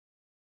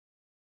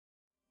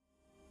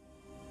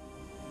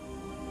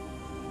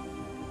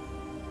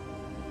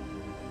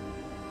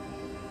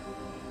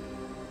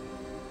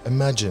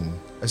Imagine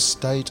a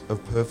state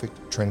of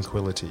perfect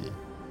tranquility,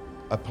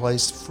 a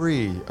place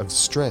free of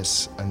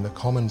stress and the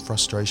common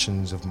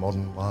frustrations of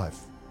modern life.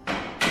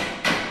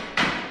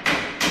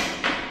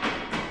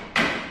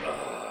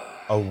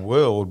 A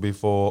world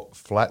before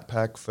flat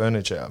pack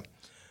furniture.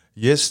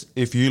 Yes,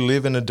 if you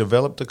live in a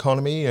developed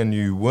economy and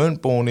you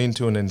weren't born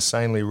into an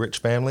insanely rich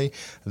family,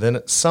 then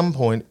at some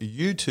point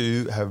you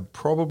too have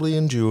probably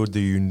endured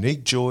the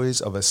unique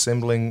joys of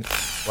assembling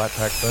flat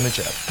pack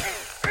furniture.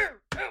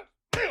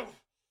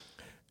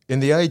 In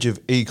the age of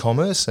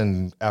e-commerce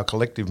and our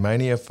collective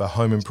mania for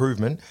home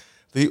improvement,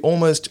 the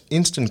almost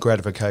instant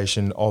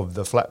gratification of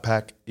the flat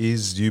pack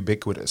is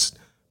ubiquitous.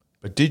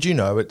 But did you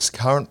know its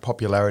current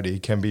popularity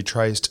can be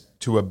traced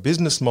to a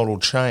business model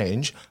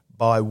change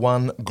by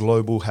one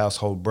global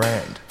household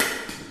brand?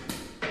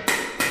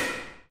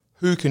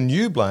 Who can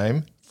you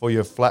blame for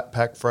your flat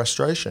pack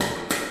frustration?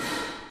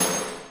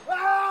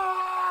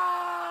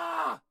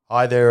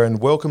 Hi there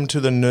and welcome to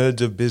the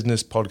Nerds of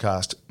Business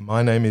podcast.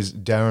 My name is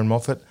Darren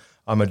Moffat.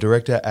 I'm a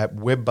director at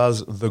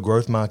WebBuzz, the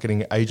growth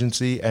marketing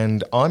agency,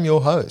 and I'm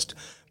your host.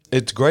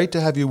 It's great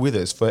to have you with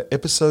us for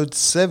episode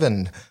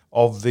 7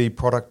 of the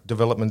product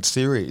development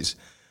series.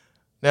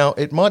 Now,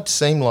 it might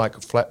seem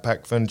like flat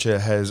pack furniture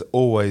has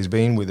always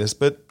been with us,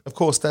 but of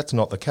course that's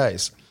not the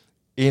case.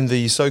 In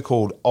the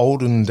so-called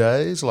olden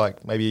days,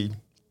 like maybe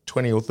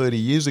 20 or 30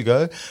 years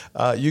ago,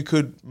 you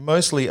could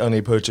mostly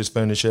only purchase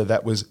furniture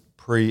that was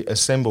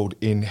pre-assembled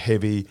in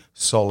heavy,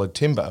 solid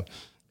timber.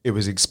 It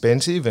was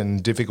expensive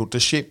and difficult to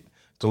ship.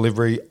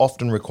 Delivery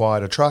often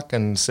required a truck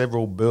and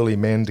several burly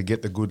men to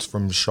get the goods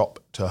from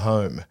shop to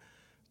home.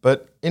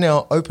 But in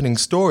our opening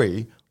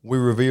story, we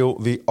reveal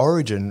the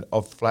origin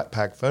of flat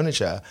pack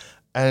furniture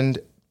and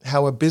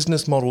how a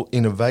business model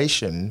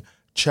innovation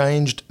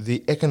changed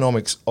the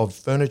economics of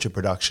furniture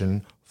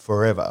production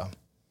forever.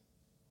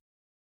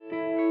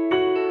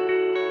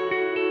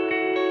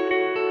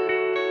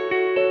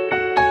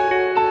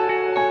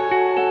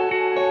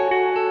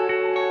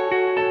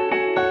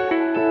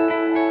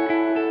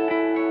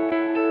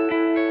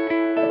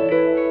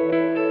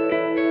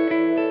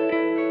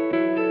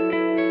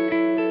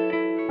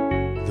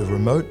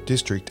 The remote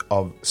district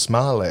of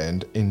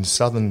Småland in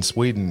southern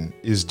Sweden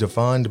is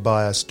defined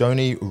by a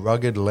stony,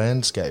 rugged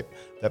landscape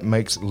that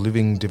makes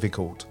living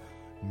difficult.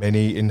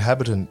 Many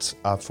inhabitants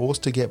are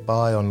forced to get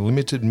by on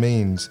limited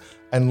means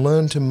and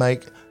learn to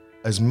make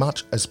as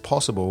much as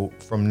possible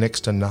from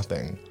next to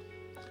nothing.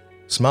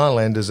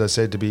 Smålanders are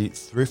said to be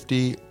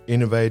thrifty,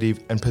 innovative,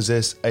 and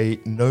possess a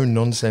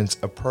no-nonsense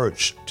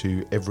approach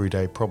to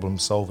everyday problem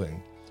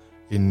solving.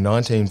 In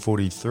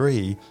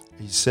 1943,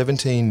 a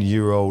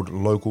 17-year-old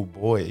local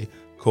boy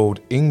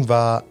called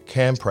Ingvar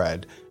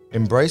Kamprad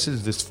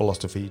embraces this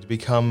philosophy to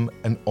become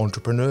an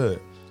entrepreneur.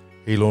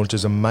 He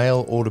launches a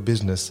mail-order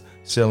business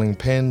selling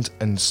pens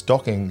and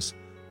stockings,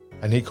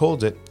 and he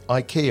calls it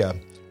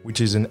IKEA, which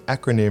is an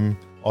acronym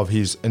of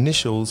his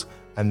initials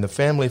and the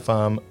family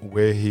farm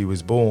where he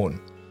was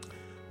born.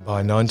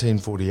 By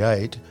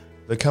 1948,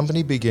 the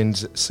company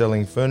begins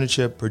selling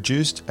furniture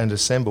produced and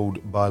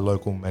assembled by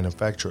local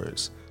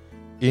manufacturers.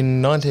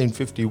 In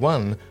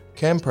 1951,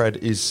 Kamprad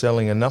is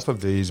selling enough of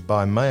these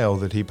by mail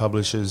that he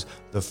publishes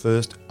the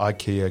first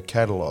IKEA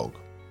catalogue.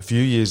 A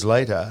few years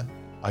later,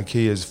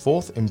 IKEA's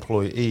fourth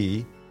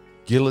employee,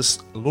 Gillis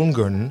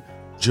Lundgren,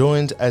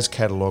 joined as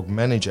catalogue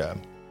manager,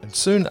 and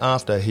soon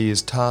after he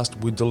is tasked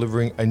with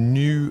delivering a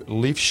new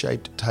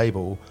leaf-shaped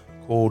table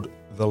called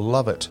the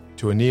Lovett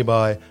to a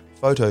nearby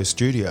photo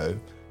studio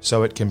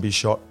so it can be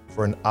shot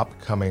for an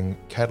upcoming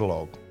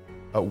catalogue.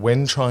 But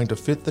when trying to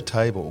fit the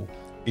table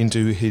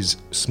into his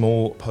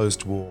small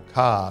post-war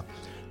car,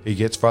 he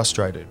gets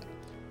frustrated.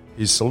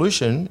 His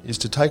solution is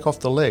to take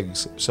off the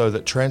legs so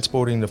that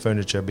transporting the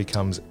furniture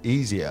becomes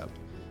easier.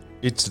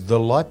 It's the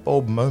light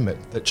bulb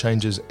moment that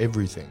changes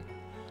everything.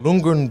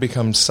 Lundgren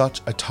becomes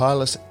such a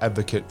tireless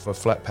advocate for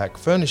flat pack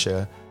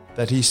furniture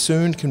that he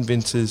soon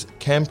convinces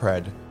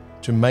Kamprad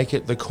to make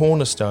it the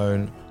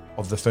cornerstone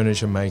of the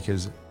furniture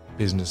maker's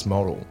business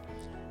model.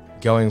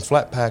 Going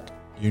flat pack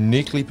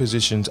uniquely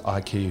positions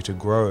IKEA to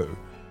grow.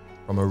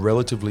 From a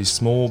relatively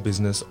small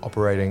business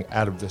operating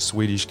out of the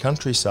Swedish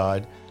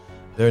countryside,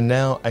 they're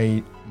now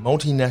a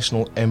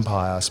multinational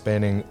empire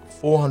spanning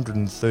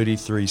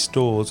 433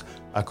 stores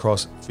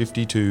across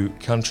 52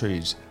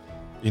 countries.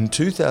 In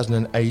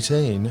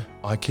 2018,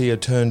 IKEA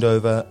turned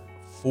over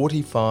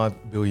 $45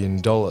 billion.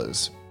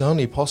 It's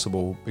only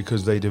possible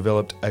because they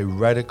developed a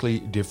radically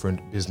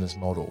different business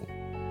model.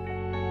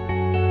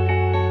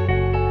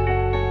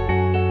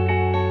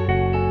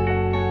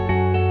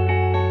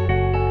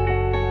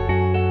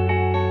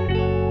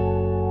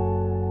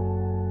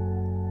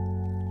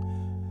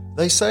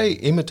 They say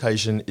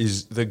imitation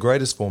is the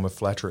greatest form of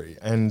flattery,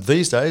 and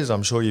these days,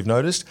 I'm sure you've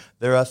noticed,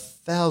 there are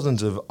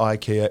thousands of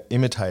IKEA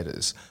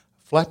imitators.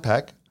 Flat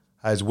pack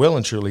has well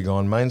and truly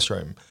gone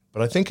mainstream,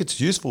 but I think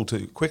it's useful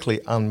to quickly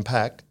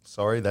unpack,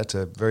 sorry, that's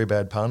a very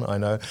bad pun, I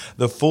know,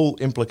 the full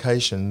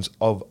implications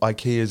of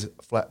IKEA's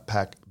flat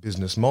pack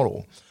business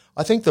model.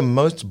 I think the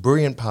most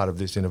brilliant part of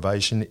this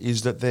innovation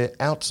is that they're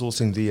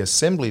outsourcing the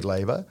assembly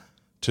labour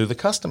to the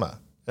customer.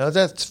 Now,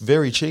 that's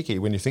very cheeky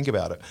when you think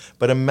about it,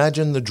 but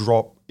imagine the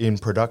drop in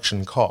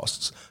production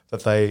costs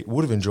that they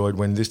would have enjoyed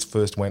when this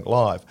first went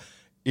live.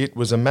 It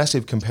was a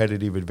massive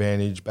competitive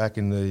advantage back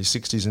in the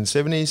 60s and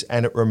 70s,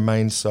 and it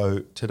remains so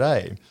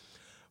today.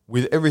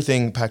 With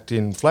everything packed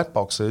in flat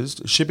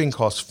boxes, shipping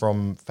costs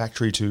from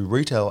factory to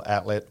retail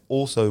outlet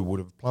also would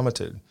have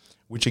plummeted,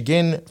 which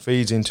again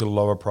feeds into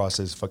lower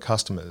prices for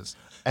customers.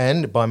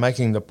 And by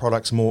making the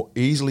products more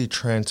easily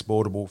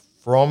transportable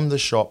from the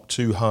shop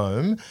to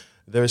home,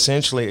 they're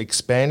essentially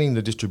expanding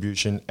the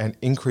distribution and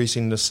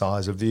increasing the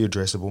size of the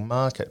addressable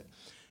market.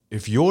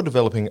 If you're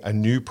developing a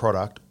new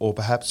product, or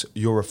perhaps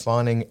you're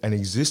refining an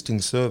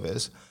existing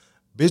service,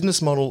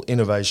 business model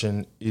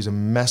innovation is a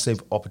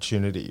massive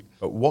opportunity.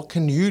 But what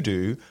can you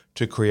do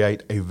to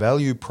create a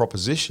value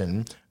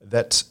proposition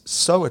that's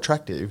so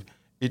attractive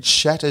it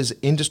shatters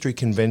industry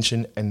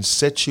convention and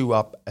sets you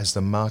up as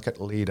the market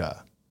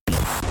leader?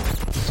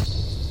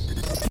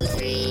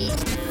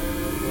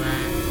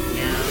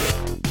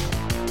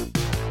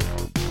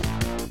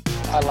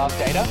 I love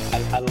data.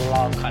 I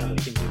love kind of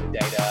what you can do with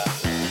data.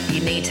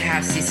 You need to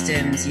have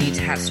systems, you need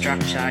to have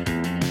structure.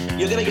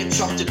 You're going to get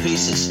chopped to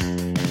pieces.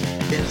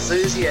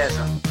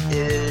 Enthusiasm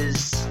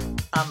is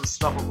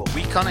unstoppable.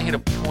 We kind of hit a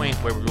point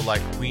where we were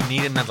like, we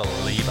need another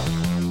leader.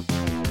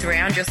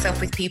 Surround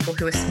yourself with people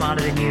who are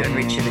smarter than you and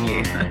richer than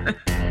you.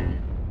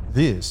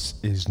 This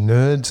is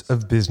Nerds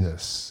of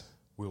Business.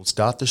 We'll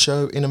start the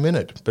show in a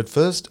minute, but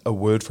first, a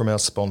word from our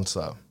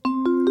sponsor.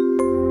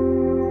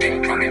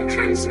 Incoming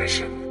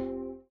transmission.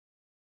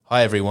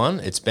 Hi everyone,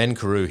 it's Ben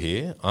Carew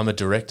here. I'm a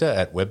director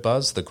at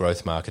WebBuzz, the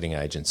growth marketing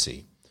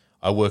agency.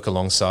 I work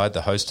alongside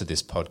the host of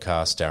this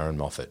podcast, Darren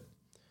Moffat.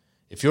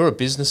 If you're a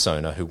business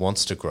owner who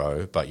wants to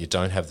grow but you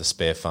don't have the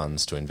spare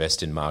funds to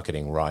invest in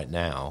marketing right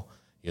now,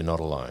 you're not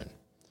alone.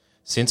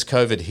 Since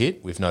COVID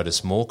hit, we've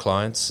noticed more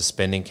clients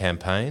suspending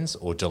campaigns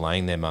or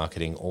delaying their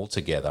marketing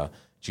altogether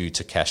due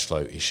to cash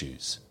flow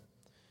issues.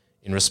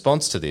 In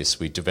response to this,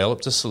 we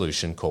developed a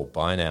solution called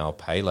Buy Now,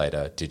 Pay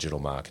Later digital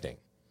marketing.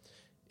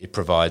 It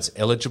provides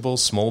eligible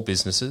small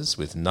businesses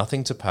with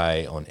nothing to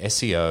pay on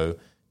SEO,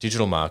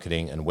 digital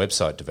marketing and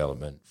website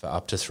development for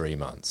up to 3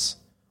 months.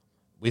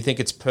 We think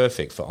it's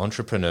perfect for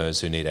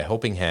entrepreneurs who need a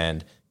helping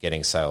hand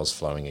getting sales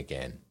flowing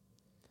again.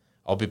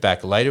 I'll be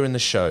back later in the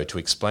show to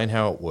explain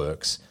how it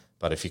works,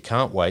 but if you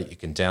can't wait, you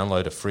can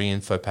download a free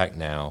info pack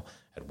now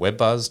at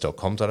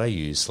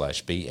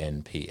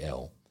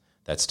webbuzz.com.au/BNPL.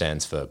 That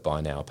stands for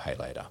Buy Now, Pay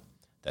Later.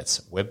 That's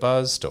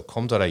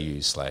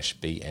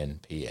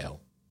webbuzz.com.au/BNPL.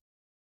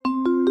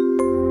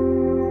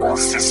 All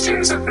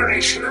systems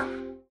operational.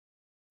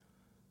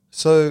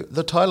 So,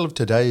 the title of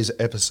today's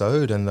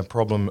episode and the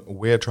problem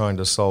we're trying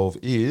to solve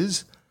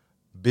is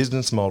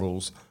business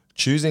models,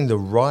 choosing the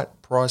right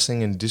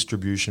pricing and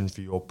distribution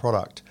for your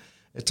product.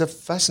 It's a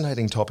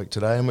fascinating topic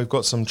today, and we've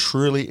got some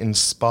truly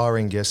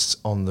inspiring guests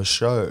on the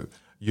show.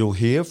 You'll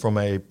hear from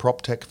a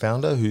prop tech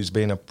founder who's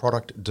been a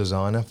product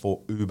designer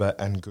for Uber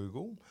and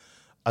Google,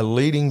 a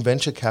leading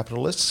venture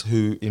capitalist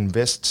who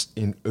invests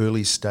in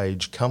early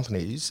stage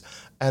companies,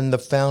 and the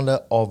founder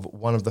of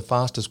one of the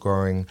fastest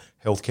growing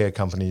healthcare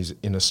companies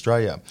in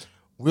Australia.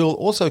 We'll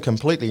also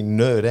completely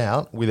nerd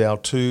out with our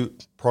two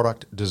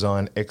product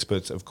design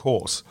experts, of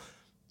course.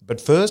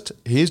 But first,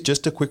 here's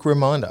just a quick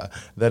reminder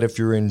that if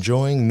you're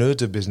enjoying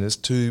Nerds of Business,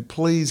 to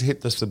please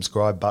hit the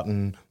subscribe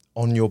button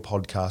on your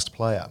podcast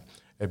player.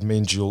 It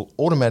means you'll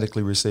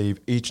automatically receive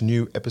each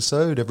new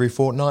episode every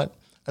fortnight,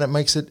 and it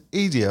makes it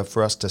easier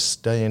for us to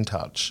stay in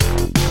touch.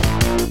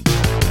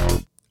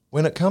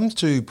 When it comes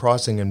to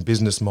pricing and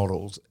business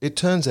models, it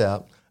turns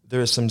out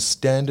there are some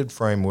standard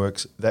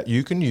frameworks that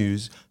you can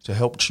use to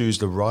help choose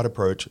the right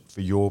approach for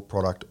your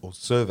product or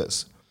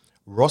service.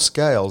 Ross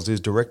Gales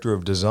is Director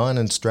of Design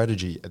and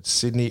Strategy at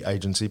Sydney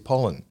agency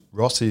Pollen.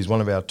 Ross is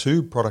one of our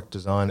two product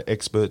design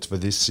experts for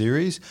this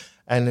series,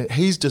 and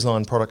he's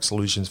designed product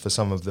solutions for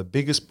some of the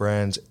biggest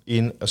brands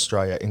in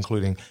Australia,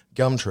 including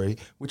Gumtree,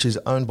 which is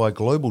owned by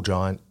global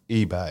giant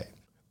eBay.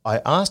 I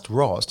asked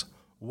Ross,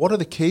 what are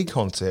the key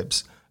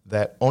concepts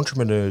that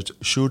entrepreneurs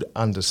should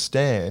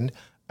understand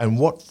and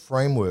what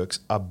frameworks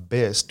are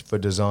best for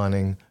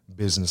designing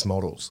business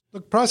models?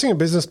 Look, pricing and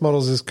business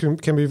models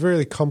can be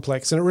really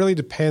complex, and it really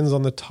depends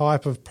on the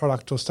type of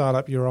product or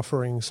startup you're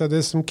offering. So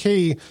there's some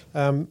key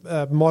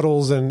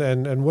models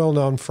and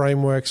well-known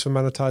frameworks for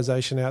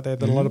monetization out there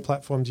that a lot of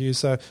platforms use.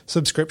 So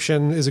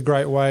subscription is a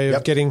great way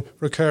of getting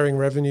recurring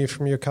revenue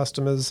from your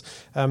customers.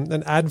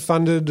 An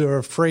ad-funded or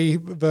a free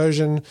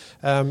version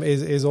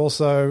is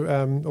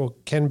also or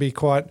can be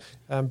quite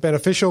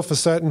beneficial for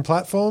certain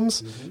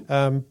platforms.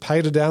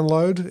 Pay to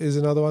download is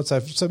another one.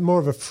 So more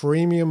of a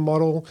freemium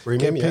model.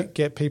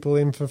 Get people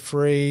in for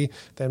free,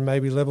 then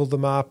maybe level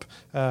them up.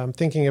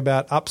 Thinking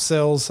about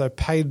upsells, so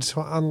paid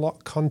to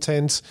unlock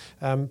content,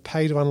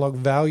 pay to unlock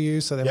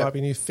value. So there might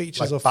be new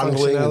features like or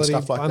bundling functionality, and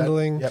stuff like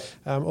bundling, that.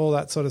 all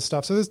that sort of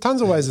stuff. So there's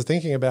tons of ways of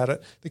thinking about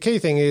it. The key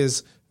thing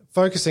is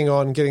focusing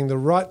on getting the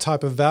right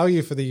type of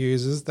value for the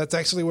users that's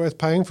actually worth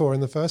paying for in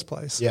the first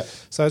place. Yeah.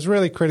 So it's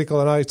really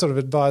critical, and I sort of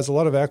advise a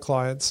lot of our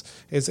clients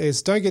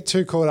is don't get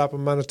too caught up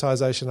in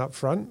monetization up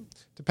front.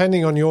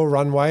 Depending on your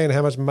runway and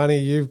how much money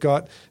you've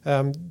got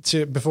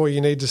before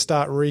you need to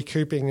start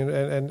recouping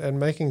and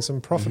making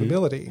some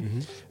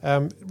profitability,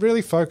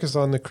 really focus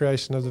on the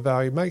creation of the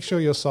value. Make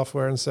sure your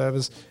software and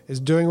service is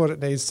doing what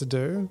it needs to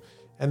do,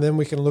 and then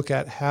we can look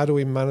at how do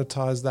we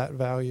monetize that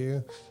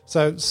value.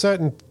 So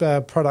certain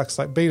products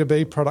like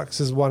B2B products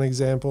is one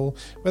example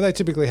where they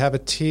typically have a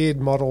tiered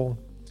model.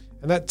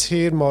 And that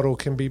tiered model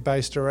can be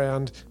based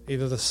around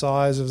either the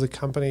size of the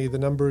company, the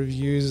number of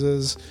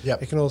users.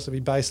 Yep. It can also be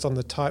based on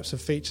the types of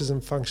features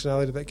and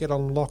functionality that get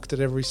unlocked at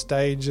every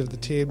stage of the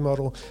tiered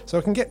model. So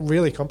it can get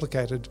really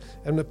complicated.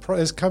 And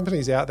there's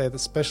companies out there that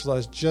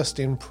specialize just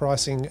in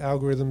pricing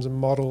algorithms and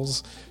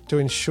models to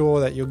ensure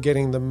that you're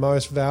getting the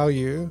most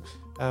value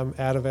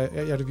out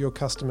of your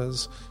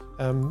customers.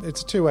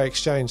 It's a two-way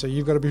exchange. So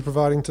you've got to be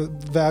providing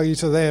value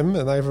to them,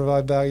 and they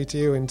provide value to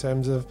you in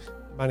terms of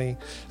money.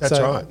 That's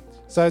right.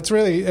 So it's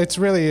really,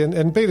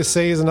 and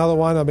B2C is another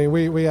one. I mean,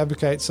 we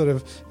advocate sort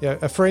of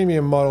a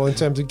freemium model in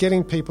terms of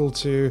getting people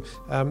to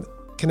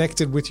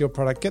connected with your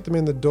product, get them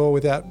in the door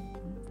without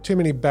too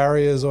many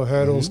barriers or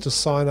hurdles to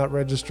sign up,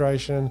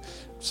 registration,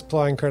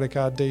 supplying credit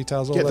card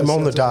details. All get those them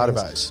on the sorts of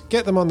database. things.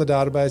 Get them on the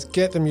database.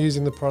 Get them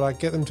using the product.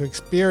 Get them to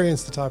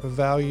experience the type of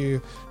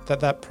value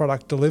that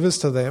product delivers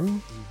to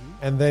them,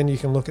 and then you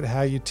can look at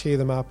how you tier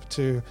them up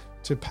to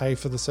pay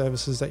for the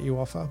services that you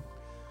offer.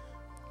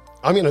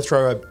 I'm going to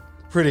throw a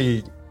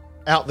pretty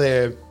out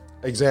there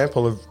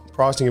example of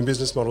pricing and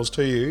business models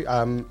to you.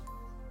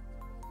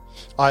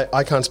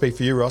 I can't speak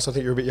for you, Ross. I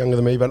think you're a bit younger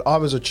than me, but I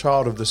was a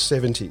child of the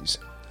 70s.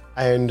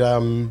 And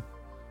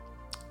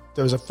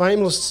there was a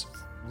famous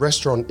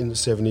restaurant in the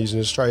 70s in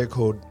Australia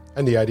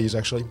and the 80s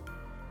actually,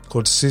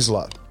 called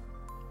Sizzler.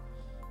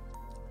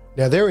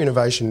 Now, their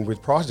innovation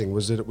with pricing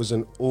was that it was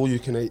an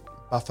all-you-can-eat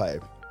buffet.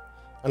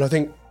 And I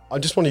think I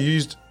just want to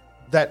use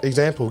that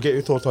example, get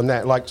your thoughts on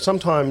that. Like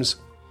sometimes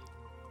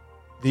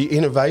the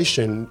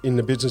innovation in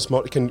the business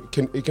model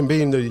can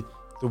be in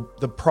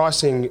the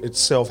pricing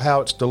itself, how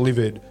it's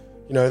delivered.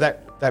 You know,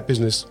 that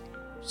business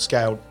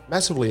scaled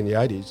massively in the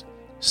 80s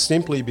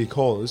simply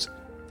because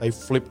they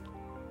flipped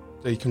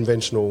the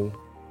conventional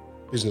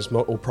business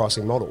model or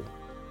pricing model.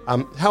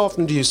 How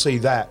often do you see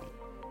that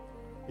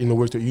in the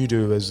work that you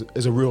do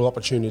as a real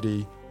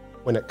opportunity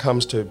when it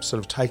comes to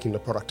sort of taking the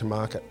product to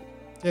market?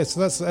 Yeah,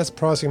 so that's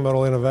pricing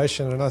model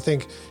innovation, and I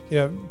think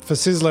for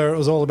Sizzler it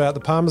was all about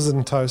the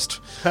Parmesan toast.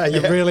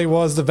 It really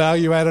was the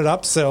value-added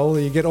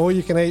upsell. You get all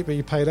you can eat, but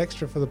you paid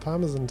extra for the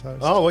Parmesan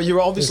toast. Oh well,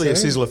 you're obviously a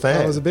Sizzler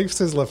fan. I was a big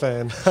Sizzler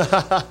fan.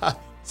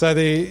 So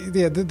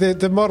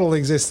the model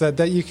exists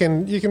that you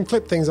can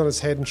flip things on its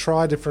head and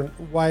try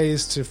different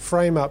ways to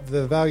frame up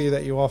the value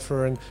that you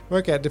offer and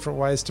work out different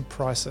ways to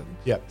price it.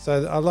 Yep.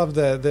 So I love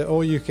the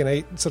all you can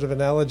eat sort of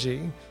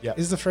analogy. Yep.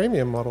 Is the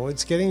freemium model.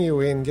 It's getting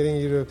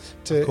you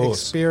to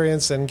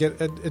experience and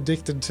get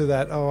addicted to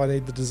that. Oh, I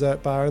need the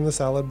dessert bar and the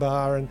salad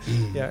bar and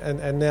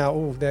and now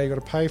you've got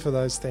to pay for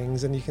those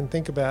things, and you can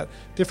think about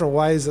different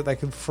ways that they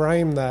could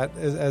frame that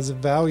as a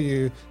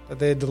value that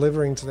they're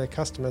delivering to their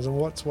customers and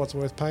what's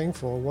worth paying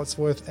for. What's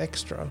worth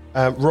extra?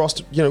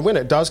 Ross, when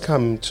it does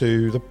come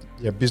to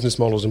the business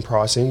models and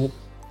pricing,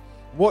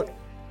 what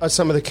are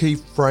some of the key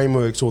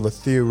frameworks or the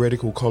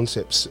theoretical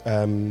concepts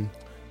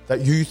that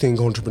you think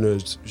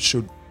entrepreneurs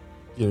should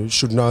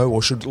know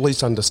or should at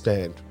least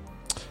understand?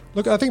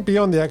 Look, I think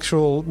beyond the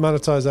actual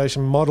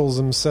monetization models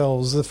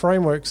themselves, the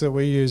frameworks that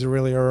we use are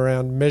really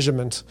around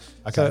measurement.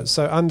 Okay.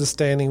 So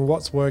understanding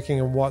what's working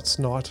and what's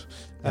not.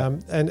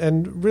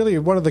 And really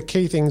one of the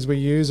key things we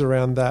use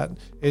around that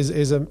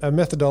is a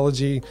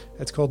methodology.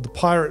 It's called the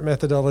Pirate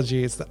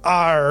methodology. It's the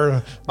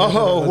R.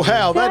 Oh,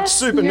 wow. That's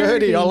super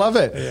nerdy. I love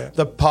it. Yeah.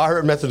 The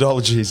Pirate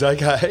methodologies.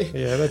 Okay.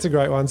 Yeah, that's a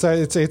great one. So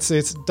it's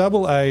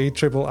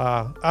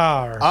AARR.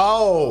 R.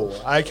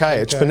 Oh,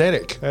 okay. It's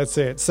phonetic. That's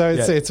it. So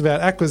it's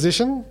about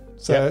acquisition.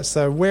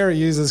 So where are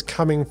users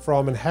coming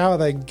from and how are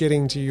they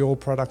getting to your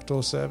product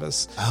or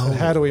service? Oh. And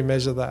how do we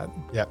measure that?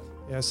 Yep.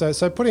 Yeah,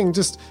 so putting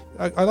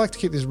I like to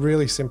keep this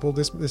really simple,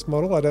 this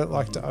model. I don't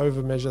like to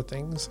over-measure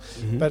things,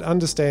 but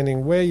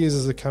understanding where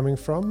users are coming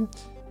from,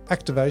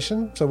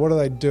 activation, so what are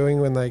they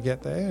doing when they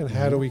get there and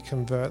how do we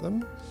convert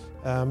them,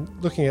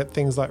 looking at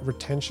things like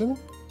retention,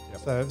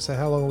 so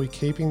how long are we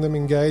keeping them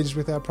engaged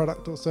with our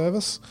product or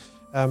service,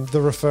 the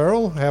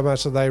referral, how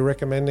much are they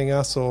recommending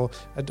us or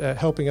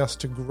helping us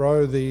to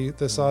grow the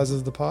size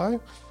of the pie,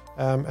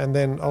 and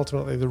then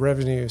ultimately the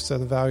revenue, so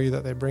the value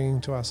that they're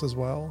bringing to us as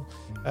well.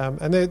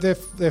 And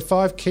they're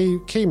 5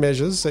 key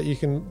measures that you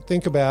can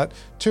think about,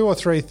 2 or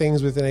 3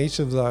 things within each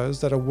of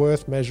those that are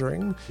worth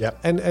measuring,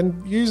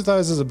 and use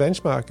those as a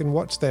benchmark and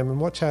watch them and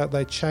watch how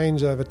they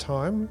change over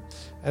time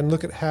and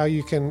look at how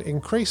you can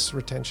increase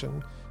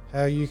retention,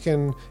 how you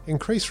can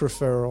increase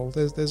referral.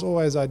 There's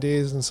always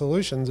ideas and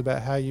solutions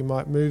about how you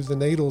might move the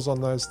needles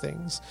on those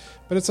things.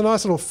 But it's a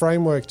nice little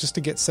framework just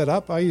to get set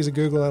up. I use a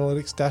Google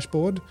Analytics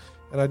dashboard.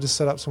 and I just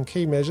set up some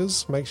key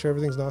measures, make sure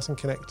everything's nice and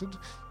connected,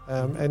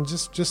 and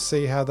just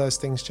see how those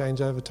things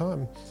change over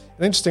time.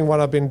 An interesting one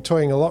I've been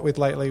toying a lot with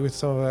lately with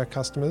some of our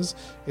customers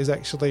is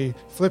actually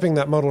flipping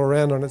that model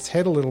around on its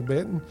head a little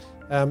bit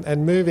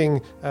and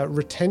moving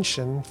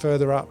retention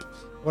further up.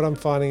 What I'm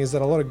finding is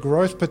that a lot of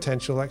growth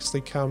potential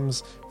actually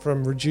comes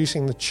from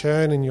reducing the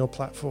churn in your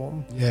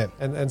platform. Yeah.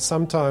 And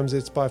sometimes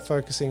it's by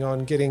focusing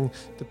on getting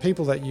the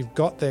people that you've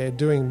got there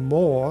doing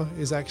more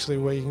is actually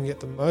where you can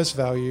get the most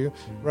value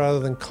rather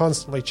than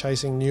constantly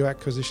chasing new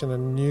acquisition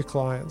and new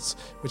clients,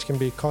 which can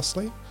be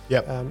costly.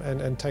 Yep.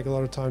 And take a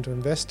lot of time to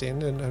invest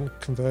in, and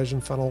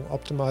conversion funnel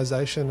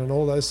optimization and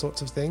all those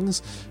sorts of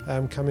things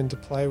come into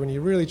play when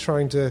you're really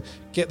trying to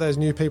get those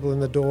new people in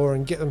the door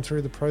and get them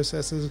through the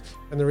processes.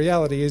 And the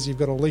reality is you've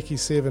got a leaky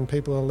sieve and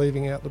people are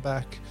leaving out the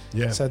back.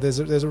 Yeah. So there's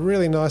a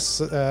really nice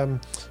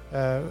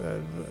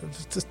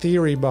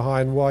theory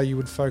behind why you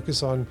would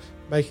focus on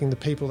making the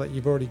people that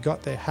you've already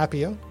got there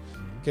happier,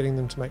 getting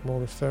them to make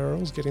more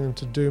referrals, getting them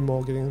to do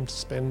more, getting them to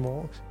spend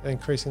more, and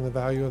increasing the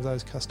value of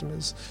those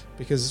customers.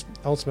 Because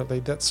ultimately,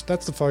 that's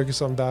the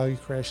focus on value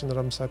creation that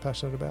I'm so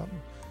passionate about.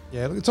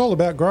 Yeah, it's all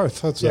about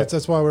growth.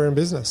 That's why we're in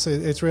business.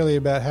 It's really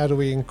about how do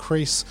we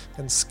increase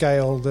and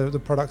scale the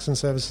products and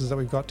services that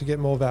we've got to get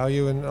more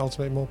value and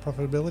ultimately more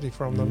profitability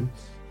from them.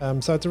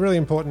 So it's a really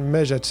important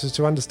measure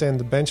to understand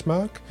the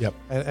benchmark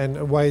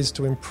and ways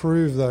to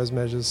improve those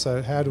measures.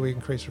 So how do we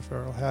increase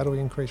referral? How do we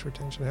increase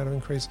retention? How do we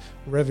increase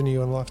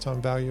revenue and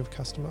lifetime value of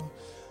customer?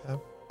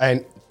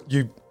 And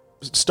you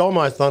stole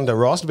my thunder,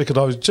 Ross, because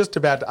I was just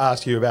about to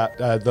ask you about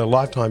the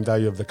lifetime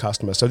value of the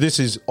customer. So this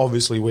is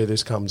obviously where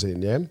this comes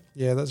in, yeah?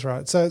 Yeah, that's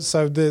right. So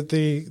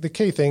the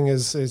key thing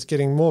is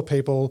getting more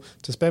people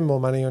to spend more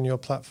money on your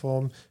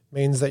platform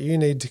means that you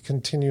need to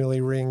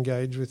continually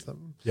re-engage with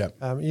them. Yep.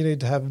 You need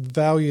to have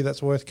value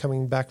that's worth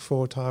coming back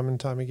for time and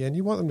time again.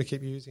 You want them to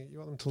keep using it. You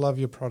want them to love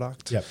your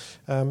product. Yep.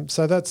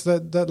 So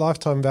that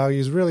lifetime value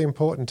is really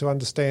important to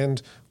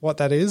understand what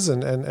that is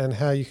and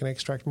how you can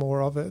extract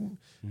more of it.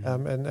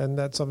 And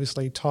that's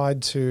obviously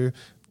tied to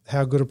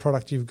how good a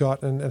product you've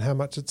got and how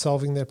much it's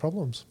solving their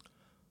problems.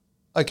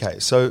 Okay,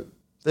 so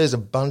there's a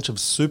bunch of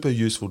super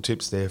useful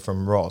tips there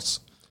from Ross.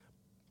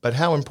 But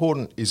how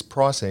important is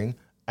pricing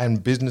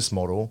and business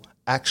model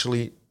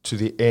actually to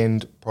the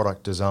end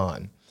product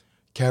design?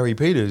 Carrie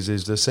Peters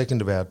is the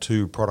second of our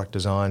two product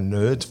design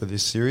nerds for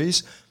this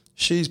series.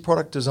 She's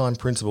product design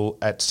principal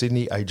at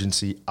Sydney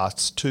agency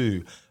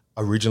Us2,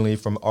 originally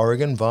from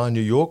Oregon via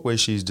New York, where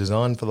she's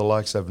designed for the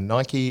likes of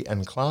Nike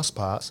and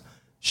ClassPass.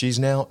 She's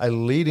now a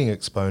leading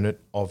exponent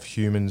of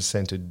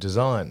human-centered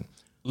design.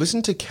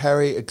 Listen to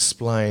Carrie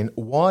explain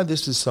why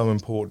this is so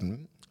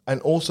important, and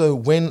also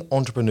when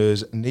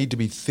entrepreneurs need to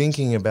be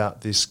thinking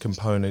about this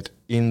component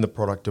in the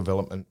product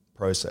development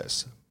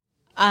process.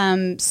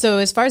 So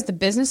as far as the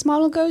business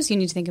model goes, you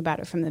need to think about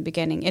it from the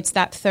beginning. It's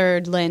that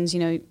third lens,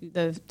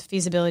 the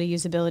feasibility,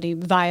 usability,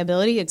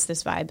 viability. It's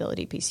this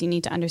viability piece. You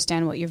need to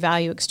understand what your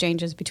value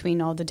exchanges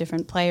between all the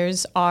different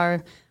players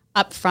are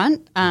up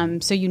front,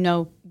 so you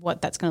know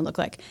what that's going to look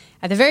like.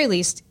 At the very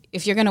least,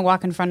 if you're going to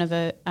walk in front of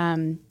a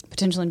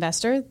potential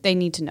investor, they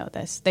need to know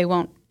this. They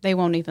won't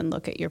even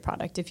look at your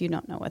product if you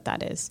don't know what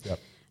that is. Yep.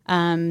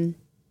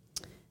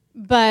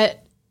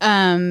 But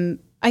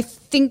I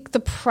think the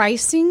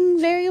pricing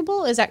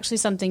variable is actually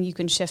something you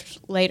can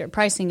shift later.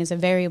 Pricing is a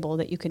variable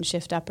that you can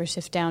shift up or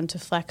shift down to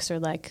flex or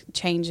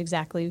change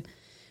exactly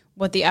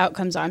what the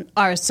outcomes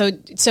are. So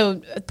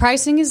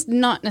pricing is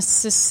not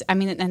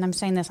necessarily, and I'm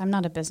saying this, I'm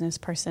not a business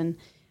person.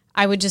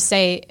 I would just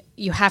say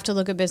you have to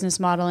look at business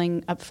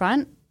modeling up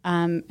front,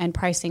 and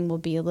pricing will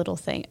be a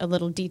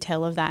little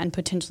detail of that and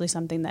potentially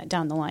something that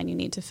down the line you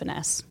need to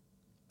finesse.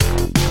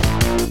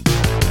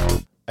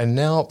 And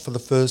now for the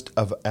first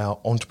of our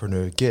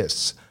entrepreneur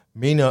guests.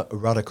 Meena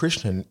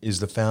Radhakrishnan is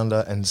the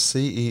founder and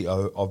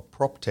CEO of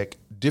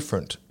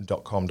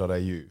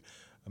PropTechDifferent.com.au.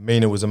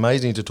 Meena was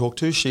amazing to talk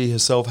to. She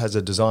herself has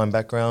a design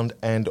background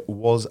and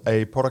was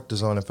a product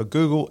designer for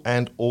Google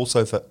and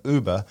also for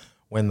Uber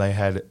when they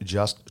had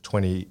just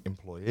 20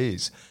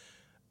 employees.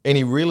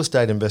 Any real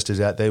estate investors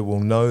out there will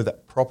know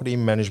that property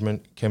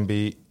management can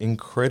be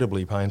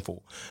incredibly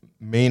painful.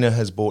 Meena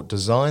has brought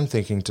design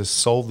thinking to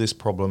solve this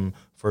problem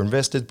for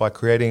investors by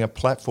creating a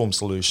platform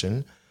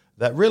solution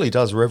that really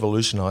does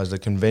revolutionise the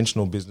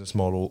conventional business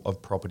model of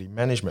property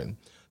management.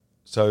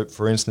 So,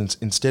 for instance,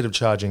 instead of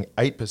charging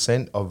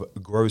 8% of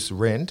gross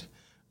rent,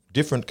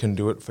 Different can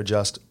do it for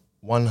just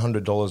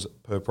 $100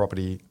 per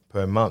property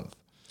per month.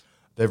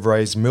 They've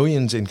raised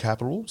millions in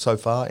capital so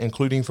far,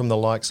 including from the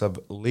likes of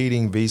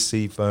leading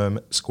VC firm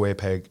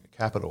SquarePeg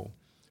Capital.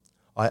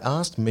 I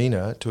asked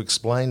Meena to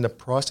explain the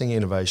pricing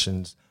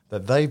innovations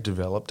that they've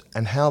developed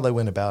and how they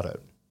went about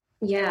it.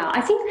 Yeah,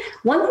 I think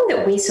one thing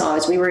that we saw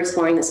as we were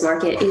exploring this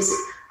market is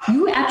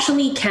you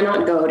actually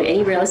cannot go to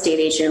any real estate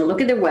agent, look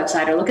at their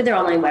website or look at their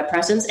online web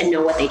presence and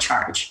know what they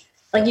charge.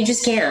 Like you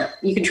just can't.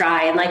 You can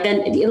try, and like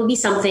then it'll be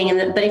something.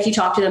 But if you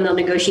talk to them, they'll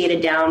negotiate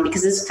it down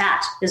because there's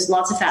fat. There's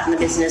lots of fat in the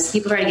business.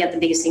 People try to get the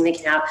biggest thing they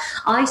can have.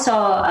 I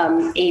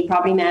saw a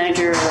property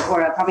manager or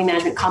a property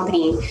management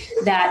company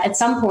that at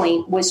some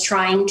point was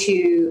trying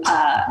to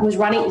was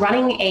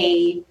running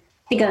a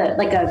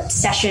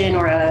session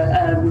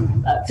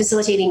or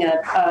facilitating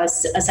a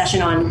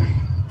session on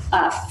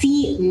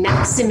fee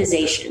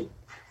maximization.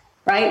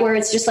 Right, where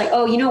it's just like,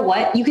 oh, you know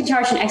what? You can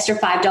charge an extra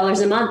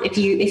 $5 a month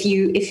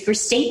if for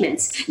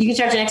statements. You can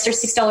charge an extra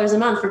 $6 a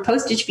month for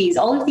postage fees.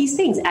 All of these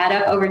things add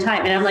up over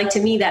time, and I'm like,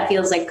 to me, that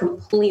feels like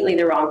completely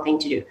the wrong thing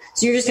to do.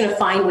 So you're just going to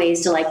find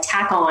ways to like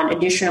tack on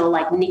additional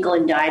like nickel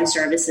and dime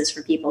services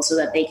for people so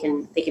that they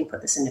can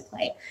put this into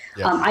play.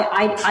 Yeah.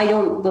 I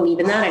don't believe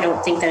in that. I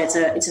don't think that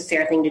it's a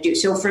fair thing to do.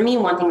 So for me,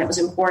 one thing that was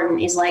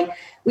important is like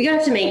we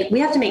have to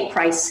make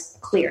price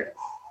clear.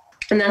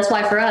 And that's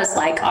why for us,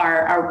 like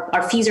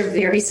our fees are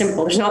very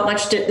simple. There's not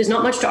much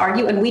to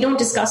argue, and we don't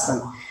discuss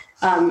them.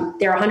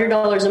 They're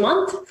 $100 a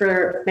month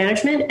for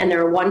management, and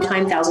they're a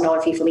one-time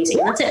 $1,000 fee for leasing.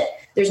 And that's it.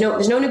 There's no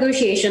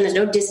negotiation. There's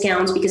no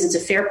discounts because it's a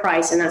fair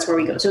price, and that's where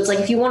we go. So it's like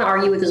if you want to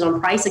argue with us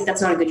on price, like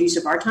that's not a good use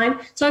of our time.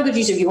 It's not a good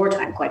use of your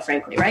time, quite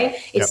frankly, right?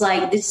 It's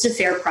like this is a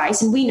fair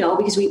price, and we know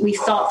because we've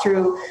thought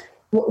through.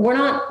 We're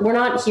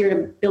not here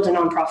to build a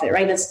nonprofit,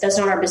 right? That's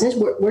not our business.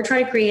 We're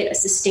trying to create a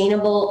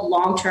sustainable,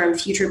 long-term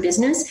future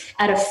business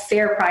at a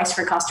fair price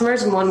for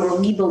customers, and one where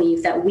we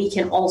believe that we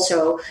can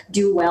also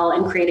do well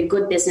and create a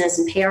good business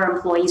and pay our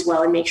employees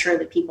well and make sure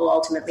that people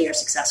ultimately are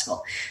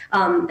successful.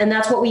 And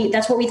that's what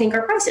we think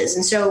our price is.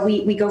 And so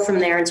we go from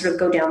there and sort of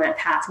go down that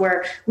path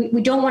where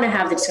we don't want to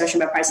have the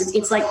discussion about price.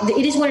 It's like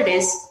it is what it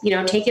is. You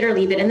know, take it or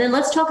leave it. And then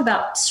let's talk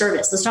about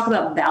service. Let's talk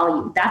about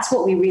value. That's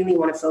what we really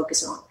want to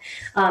focus on.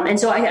 And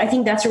so I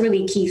think that's a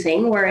really key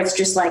thing where it's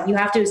just like you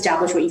have to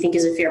establish what you think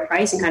is a fair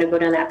price and kind of go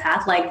down that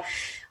path. Like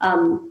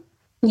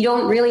you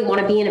don't really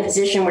want to be in a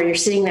position where you're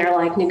sitting there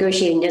like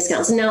negotiating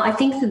discounts. And now I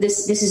think that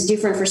this is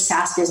different for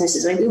SaaS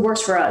businesses. Like, it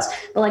works for us,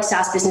 but like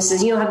SaaS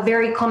businesses, have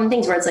very common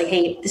things where it's like,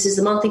 hey, this is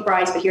the monthly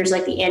price, but here's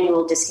like the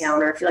annual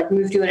discount. Or if you like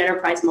move to an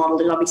enterprise model,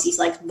 there's obviously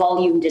like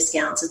volume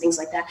discounts and things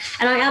like that.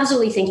 And I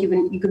absolutely think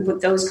you can put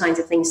those kinds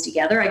of things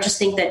together. I just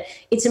think that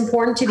it's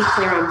important to be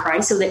clear on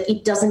price so that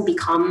it doesn't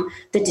become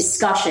the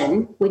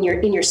discussion when you're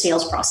in your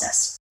sales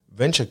process.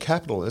 Venture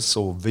capitalists,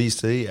 or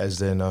VC as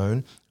they're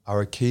known,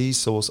 are a key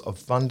source of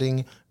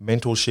funding,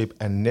 mentorship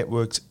and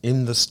networks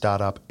in the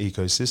startup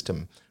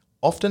ecosystem.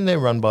 Often they're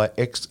run by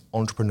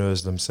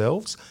ex-entrepreneurs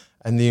themselves,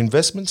 and the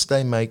investments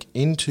they make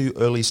into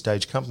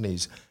early-stage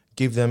companies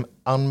give them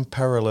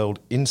unparalleled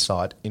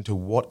insight into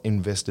what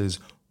investors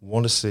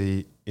want to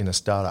see in a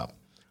startup.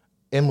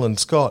 Emlyn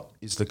Scott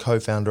is the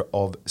co-founder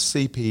of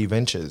CP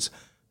Ventures.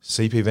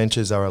 CP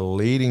Ventures are a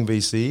leading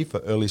VC for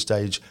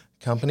early-stage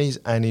companies,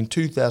 and in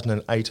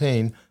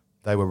 2018,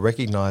 they were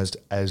recognised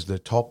as the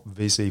top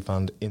VC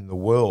fund in the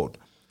world.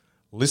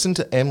 Listen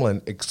to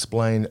Emlyn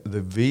explain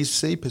the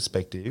VC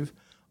perspective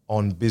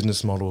on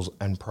business models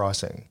and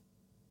pricing.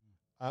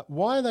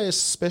 Why are they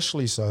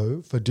especially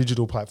so for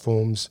digital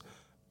platforms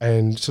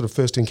and sort of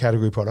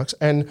first-in-category products?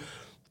 And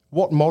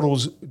what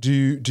models do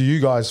you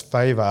guys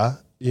favour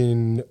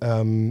in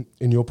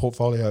your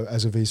portfolio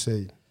as a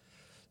VC?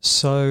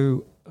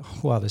 So,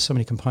 there's so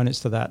many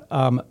components to that.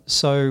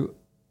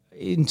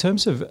 In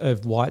terms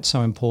of why it's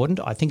so important,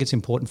 I think it's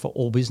important for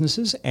all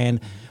businesses, and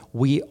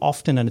we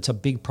often, and it's a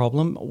big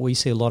problem, we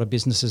see a lot of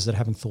businesses that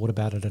haven't thought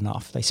about it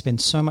enough. They spend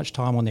so much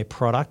time on their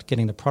product,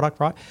 getting the product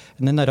right,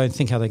 and then they don't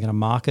think how they're going to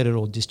market it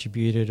or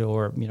distribute it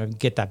or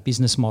get that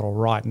business model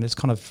right. And it's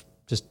kind of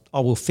just,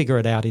 we'll figure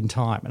it out in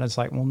time. And it's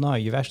like, well, no,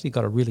 you've actually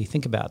got to really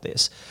think about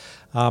this.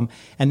 And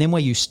then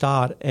where you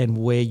start and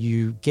where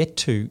you get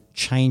to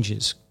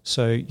changes.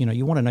 So,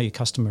 you want to know your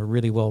customer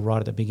really well right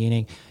at the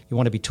beginning. You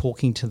want to be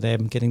talking to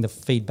them, getting the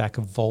feedback,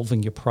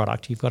 evolving your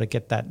product. You've got to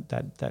get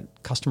that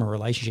customer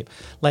relationship.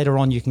 Later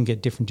on, you can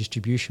get different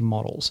distribution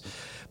models.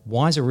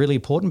 Why is it really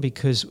important?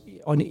 Because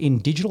in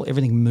digital,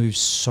 everything moves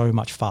so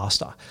much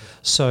faster.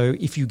 So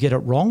if you get it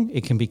wrong,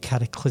 it can be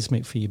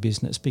cataclysmic for your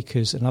business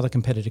because another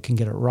competitor can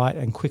get it right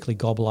and quickly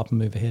gobble up and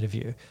move ahead of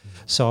you.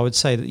 So I would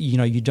say that,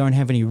 you don't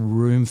have any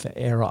room for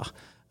error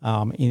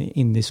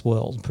in this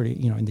world,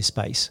 in this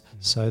space.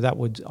 So that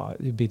would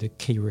be the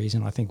key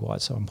reason, I think, why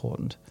it's so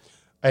important.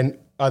 And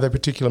are there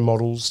particular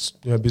models,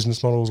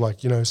 business models like,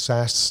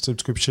 SaaS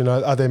subscription?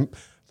 Are there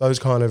those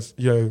kind of,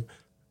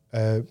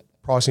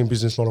 pricing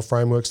business model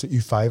frameworks that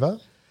you favour?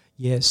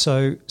 Yeah,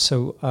 so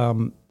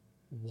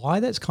why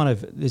that's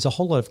there's a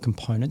whole lot of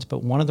components,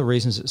 but one of the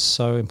reasons it's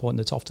so important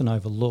that's often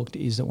overlooked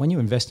is that when you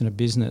invest in a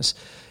business,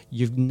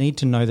 you need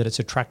to know that it's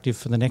attractive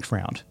for the next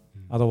round.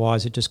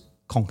 Otherwise, it just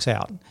conks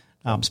out.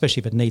 Especially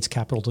if it needs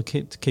capital to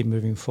keep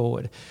moving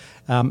forward.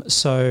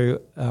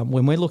 So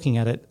when we're looking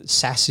at it,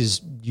 SaaS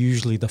is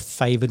usually the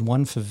favoured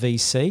one for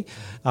VC.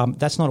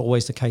 That's not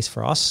always the case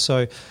for us.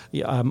 So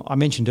I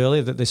mentioned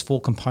earlier that there's 4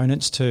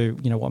 components to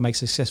what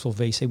makes a successful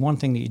VC. One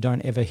thing that you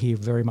don't ever hear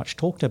very much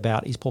talked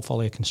about is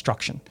portfolio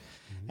construction.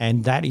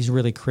 And that is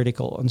really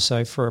critical. And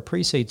so for a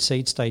pre-seed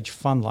seed stage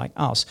fund like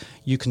us,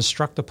 you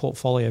construct the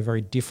portfolio very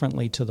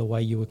differently to the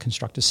way you would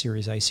construct a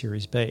Series A,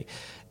 Series B.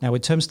 Now,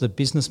 in terms of the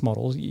business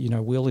models,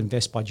 we'll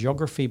invest by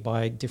geography,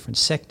 by different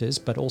sectors,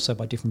 but also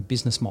by different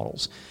business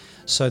models.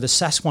 So the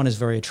SaaS one is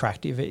very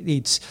attractive.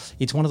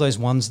 It's one of those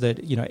ones that,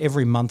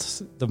 every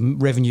month the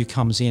revenue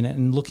comes in,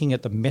 and looking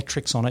at the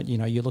metrics on it,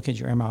 you look at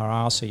your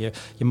MRR, so your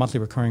monthly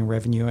recurring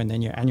revenue, and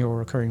then your annual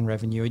recurring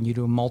revenue, and you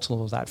do a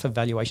multiple of that for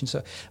valuation.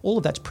 So all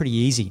of that's pretty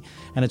easy,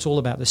 and it's all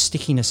about the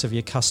stickiness of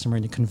your customer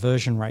and your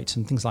conversion rates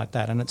and things like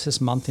that. And it's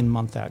just month in,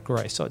 month out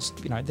growth. So it's,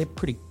 they're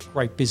pretty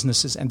great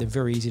businesses, and they're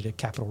very easy to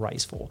capital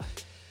raise for.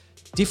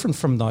 Different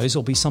from those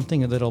will be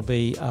something that'll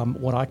be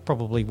what I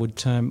probably would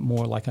term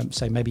more like,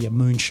 say, maybe a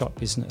moonshot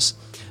business.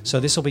 So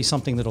this will be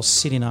something that'll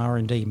sit in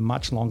R&D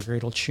much longer.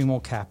 It'll chew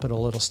more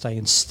capital. It'll stay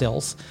in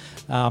stealth.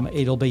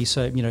 It'll be,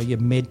 your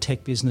med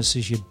tech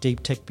businesses, your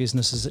deep tech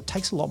businesses. It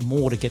takes a lot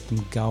more to get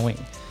them going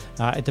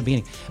at the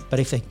beginning. But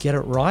if they get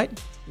it right,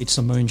 it's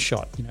a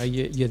moonshot.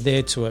 You're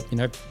there to a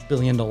 $1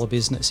 billion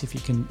business if you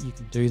can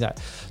do that.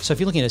 So if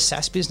you're looking at a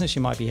SaaS business,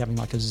 you might be having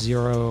like a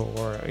Xero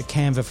or a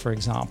Canva, for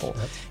example.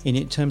 Yep. And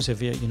in terms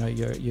of your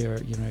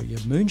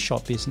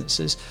moonshot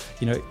businesses,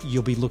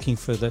 you'll be looking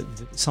for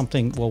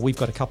something. Well, we've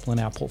got a couple in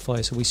our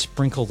portfolio, so we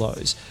sprinkle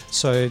those.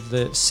 So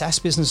the SaaS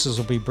businesses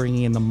will be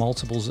bringing in the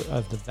multiples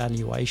of the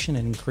valuation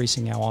and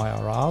increasing our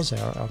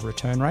IRRs, our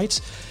return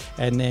rates.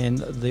 And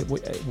then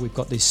we've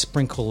got this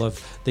sprinkle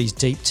of these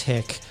deep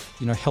tech,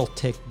 health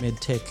tech, med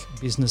tech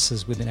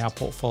businesses within our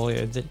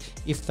portfolio that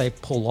if they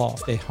pull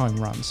off, they're home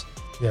runs.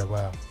 Yeah,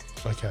 wow.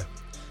 Okay.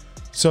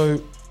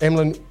 So,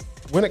 Emlyn,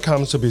 when it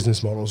comes to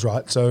business models,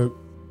 right, so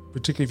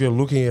particularly if you're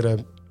looking at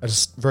a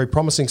very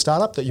promising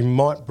startup that you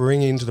might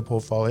bring into the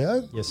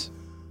portfolio. Yes.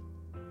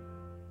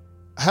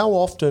 How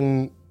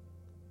often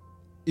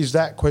is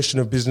that question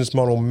of business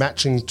model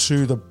matching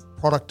to the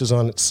product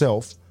design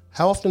itself?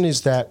 How often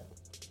is that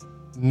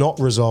not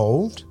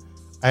resolved?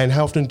 And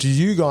how often do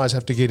you guys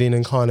have to get in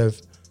and kind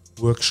of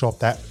workshop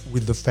that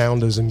with the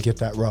founders and get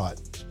that right?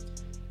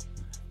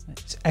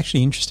 It's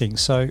actually interesting.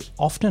 So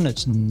often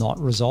it's not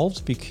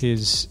resolved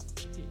because,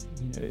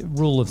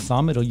 rule of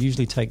thumb, it'll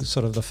usually take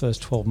sort of the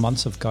first 12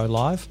 months of go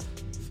live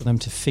for them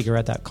to figure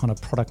out that kind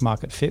of product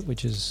market fit,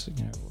 which is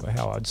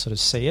how I'd sort of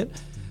see it.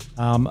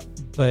 Right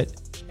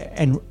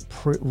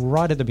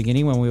at the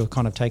beginning when we were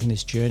kind of taking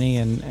this journey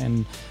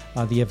and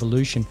the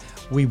evolution,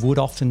 we would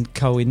often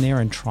go in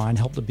there and try and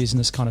help the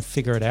business kind of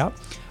figure it out.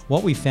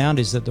 What we found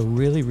is that the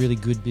really, really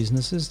good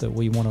businesses that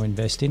we want to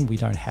invest in, we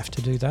don't have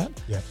to do that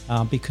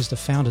because the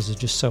founders are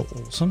just so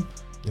awesome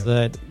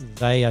that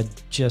they are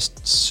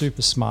just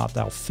super smart.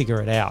 They'll figure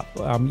it out.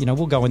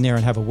 We'll go in there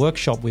and have a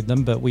workshop with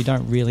them, but we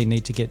don't really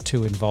need to get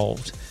too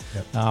involved.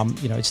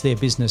 It's their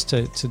business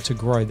to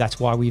grow. That's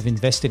why we've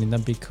invested in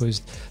them,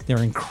 because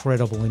they're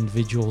incredible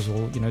individuals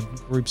or,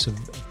 groups of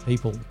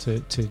people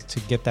to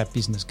get that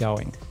business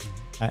going.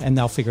 And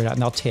they'll figure it out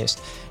and they'll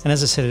test. And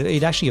as I said,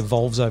 it actually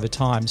evolves over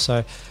time.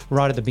 So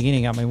right at the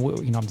beginning, I'm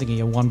thinking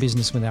of one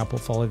business within our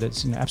portfolio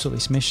that's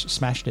absolutely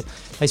smashed it.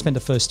 They spent the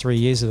first 3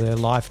 years of their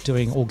life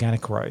doing organic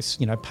growth,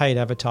 paid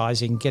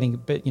advertising, getting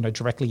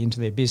directly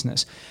into their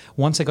business.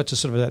 Once they got to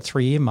sort of that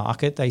 3-year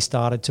market, they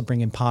started to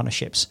bring in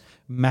partnerships,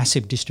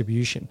 massive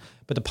distribution.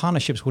 But the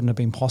partnerships wouldn't have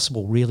been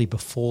possible really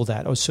before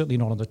that, or certainly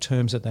not on the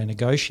terms that they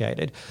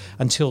negotiated,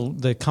 until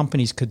the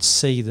companies could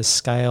see the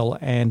scale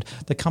and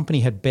the company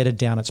had bedded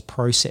down its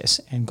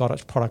process and got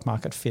its product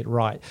market fit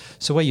right.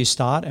 So where you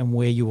start and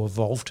where you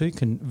evolve to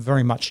can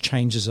very much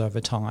changes over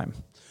time.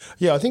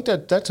 Yeah, I think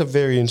that's a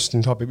very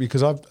interesting topic,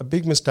 because a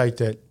big mistake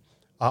that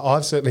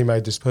I've certainly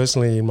made this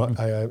personally in my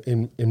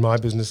in my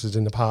businesses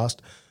in the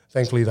past.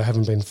 Thankfully, they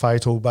haven't been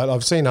fatal, but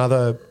I've seen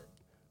other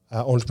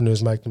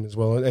entrepreneurs make them as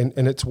well.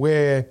 And it's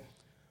where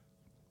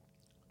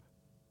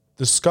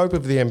the scope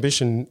of the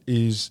ambition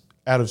is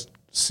out of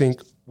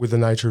sync with the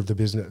nature of the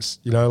business.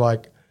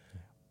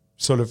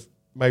 Sort of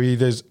maybe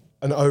there's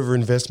an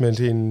overinvestment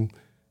in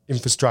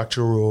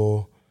infrastructure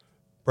or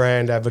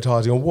brand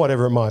advertising or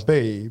whatever it might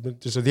be.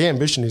 So the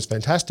ambition is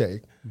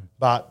fantastic,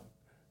 but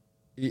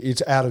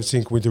it's out of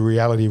sync with the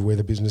reality of where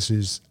the business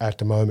is at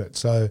the moment.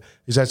 So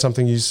is that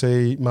something you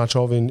see much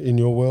of in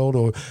your world,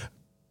 or?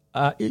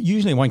 It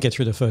usually won't get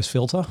through the first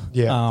filter.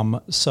 Yeah.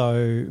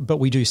 But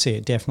we do see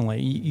it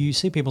definitely. You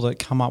see people that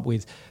come up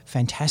with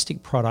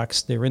fantastic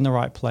products. They're in the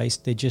right place.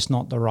 They're just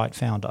not the right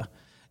founder.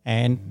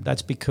 And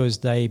that's because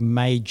they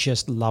may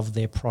just love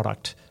their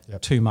product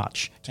too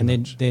much.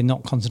 They're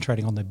not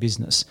concentrating on their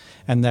business.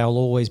 And they'll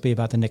always be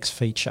about the next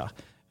feature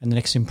and the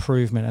next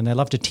improvement. And they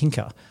love to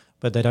tinker,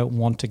 but they don't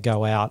want to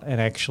go out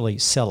and actually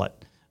sell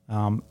it.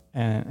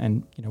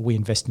 And we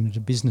invest into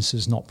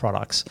businesses, not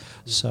products.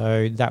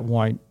 So that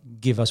won't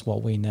give us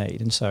what we need.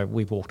 And so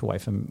we've walked away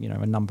from,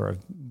 a number of,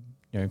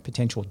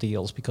 potential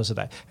deals because of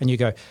that. And you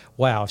go,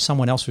 wow, if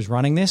someone else was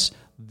running this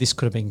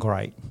could have been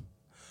great.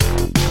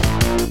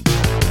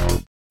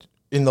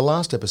 In the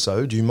last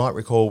episode, you might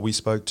recall we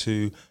spoke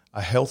to a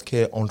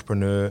healthcare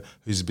entrepreneur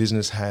whose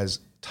business has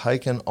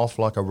taken off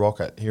like a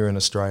rocket here in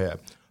Australia.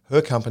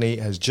 Her company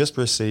has just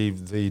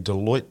received the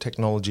Deloitte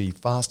Technology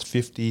Fast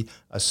 50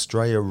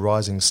 Australia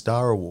Rising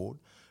Star Award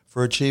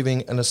for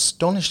achieving an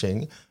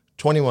astonishing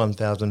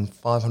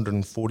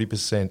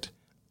 21,540%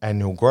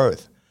 annual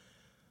growth.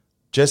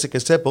 Jessica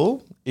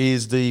Seppel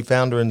is the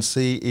founder and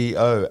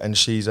CEO, and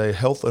she's a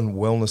health and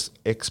wellness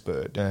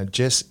expert.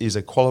 Jess is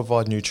a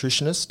qualified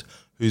nutritionist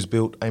who's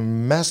built a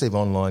massive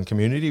online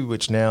community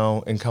which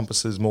now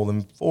encompasses more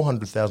than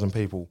 400,000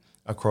 people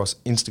across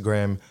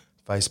Instagram,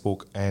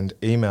 Facebook and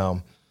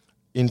email.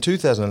 In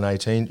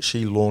 2018,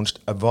 she launched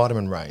a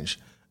vitamin range,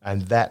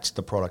 and that's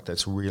the product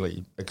that's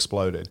really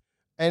exploded.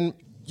 And,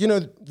 you know,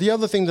 the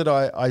other thing that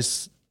I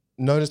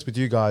noticed with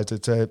you guys,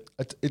 it's a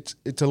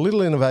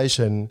little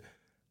innovation.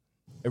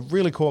 It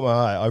really caught my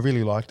eye. I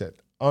really liked it.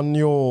 On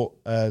your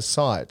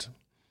site,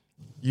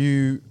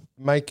 you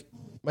make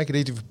it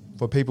easy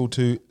for people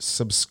to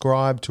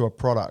subscribe to a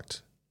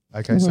product.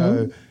 Okay,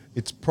 so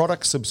it's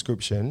product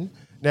subscription.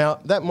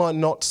 Now, that might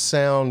not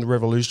sound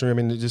revolutionary.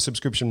 I mean, the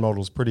subscription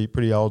model is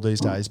pretty old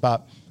these days.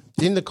 But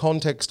in the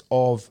context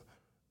of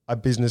a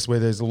business where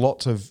there's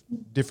lots of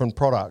different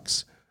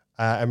products,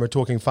 and we're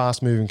talking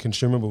fast-moving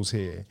consumables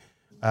here,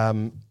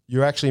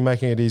 you're actually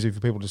making it easy for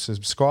people to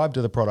subscribe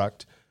to the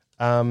product.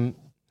 Tell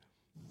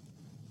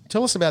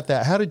us about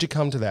that. How did you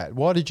come to that?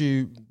 Why did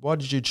you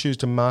choose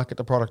to market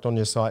the product on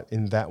your site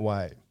in that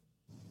way?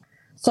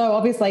 So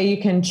obviously you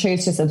can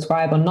choose to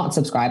subscribe or not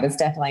subscribe. It's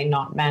definitely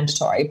not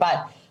mandatory.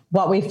 But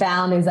what we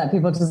found is that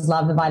people just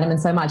love the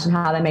vitamins so much and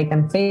how they make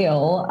them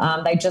feel.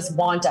 They just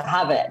want to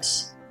have it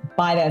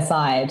by their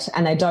side,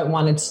 and they don't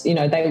want it, you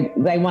know,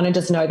 they want to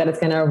just know that it's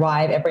going to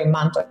arrive every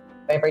month or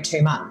every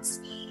 2 months.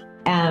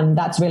 And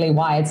that's really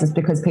why. It's just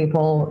because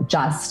people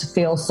just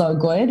feel so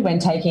good when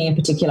taking a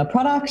particular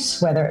product,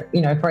 whether,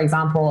 you know, for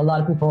example, a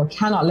lot of people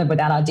cannot live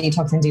without our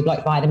detox and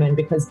debloat vitamin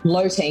because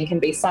bloating can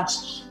be such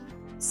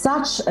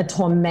a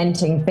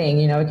tormenting thing.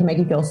 You know, it can make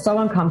you feel so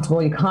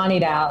uncomfortable. You can't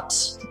eat out,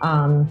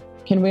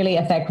 can really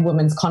affect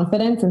women's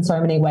confidence in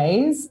so many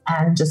ways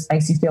and just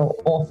makes you feel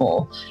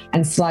awful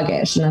and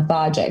sluggish and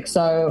lethargic.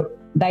 So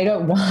they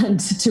don't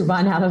want to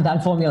run out of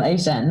that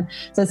formulation.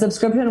 So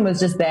subscription was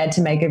just there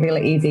to make it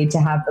really easy to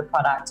have the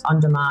product on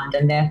demand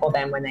and there for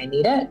them when they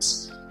need it.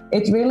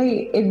 It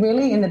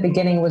really in the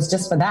beginning was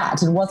just for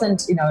that. It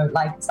wasn't, you know,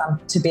 like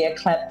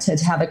to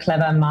have a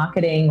clever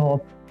marketing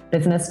or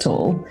business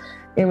tool.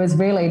 It was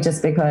really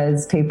just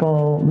because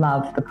people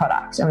love the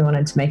product and we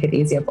wanted to make it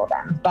easier for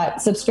them.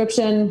 But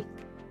subscription,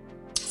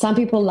 some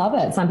people love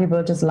it. Some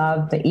people just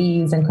love the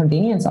ease and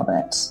convenience of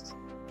it.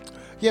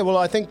 Yeah, well,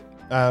 I think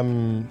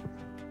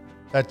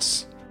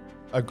that's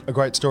a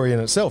great story in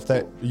itself,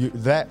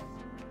 that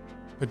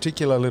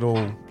particular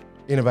little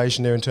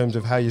innovation there in terms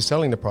of how you're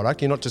selling the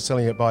product. You're not just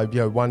selling it by,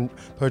 you know,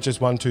 purchase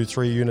 1, 2,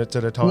 3 units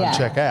at a time,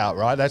 check out,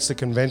 right? That's the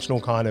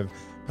conventional kind of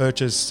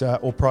purchase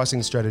or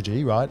pricing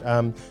strategy, right?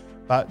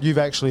 But you've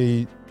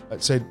actually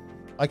said,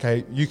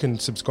 okay, you can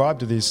subscribe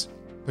to this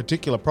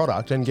particular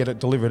product and get it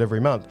delivered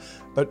every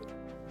month. But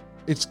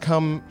it's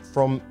come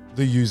from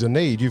the user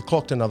need. You've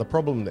clocked another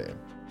problem there.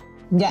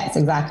 Yes,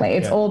 exactly.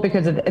 It's all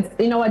because of, it's,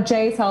 you know what,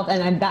 J's Health,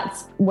 and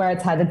that's where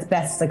it's had its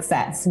best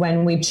success,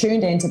 when we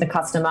tuned into the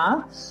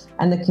customer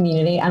and the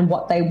community and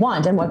what they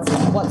want and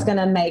what's going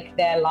to make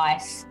their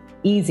life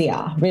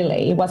easier,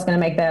 really. What's going to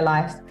make their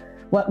life,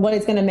 what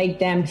is going to make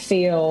them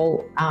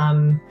feel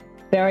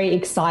very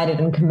excited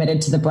and committed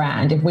to the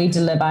brand. If we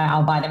deliver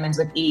our vitamins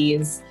with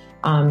ease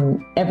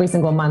every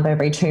single month,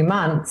 every 2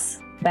 months,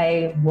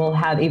 they will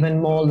have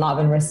even more love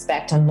and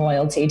respect and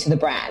loyalty to the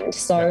brand.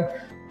 So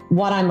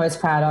what I'm most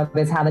proud of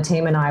is how the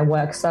team and I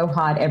work so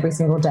hard every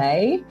single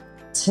day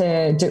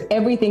to do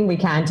everything we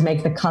can to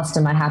make the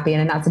customer happy.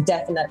 And that's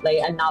definitely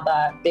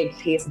another big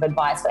piece of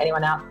advice for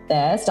anyone out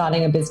there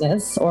starting a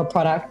business or a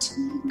product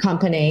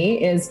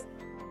company, is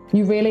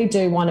you really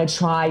do want to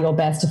try your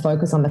best to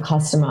focus on the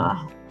customer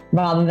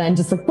rather than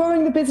just like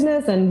growing the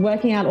business and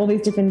working out all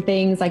these different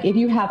things. Like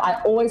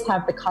I always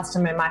have the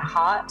customer in my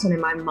heart and in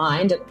my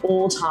mind at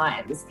all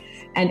times.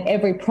 And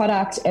every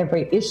product,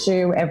 every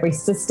issue, every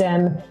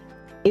system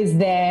is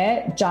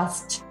there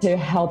just to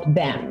help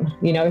them.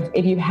 You know,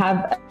 if you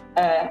have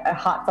a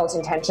heartfelt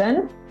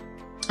intention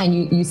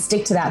and you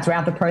stick to that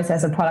throughout the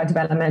process of product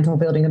development or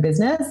building a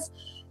business,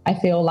 I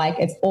feel like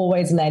it's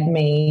always led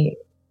me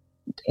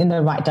in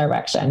the right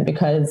direction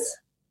because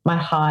my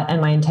heart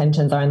and my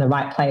intentions are in the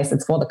right place.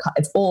 It's all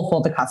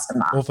for the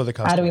customer. All for the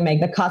customer. How do we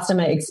make the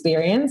customer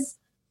experience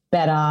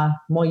better,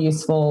 more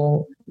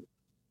useful,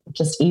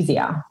 just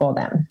easier for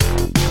them?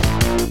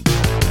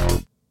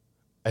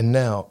 And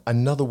now,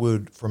 another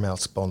word from our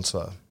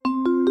sponsor.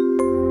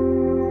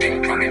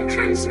 Incoming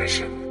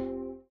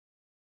transmission.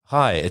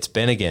 Hi, it's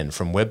Ben again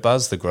from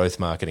WebBuzz, the growth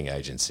marketing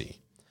agency.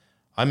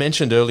 I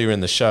mentioned earlier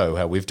in the show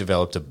how we've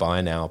developed a buy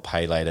now,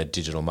 pay later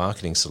digital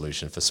marketing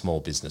solution for small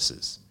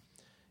businesses.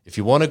 If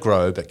you want to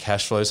grow but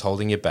cash flow's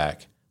holding you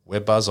back,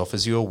 WebBuzz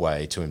offers you a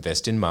way to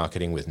invest in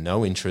marketing with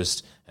no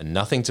interest and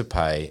nothing to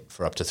pay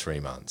for up to 3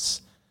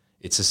 months.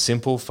 It's a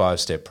simple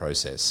 5-step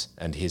process,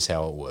 and here's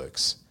how it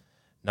works.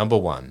 Number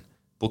 1,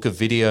 book a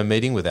video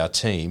meeting with our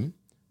team.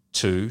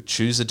 2,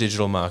 choose a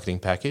digital marketing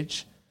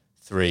package.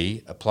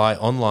 3, apply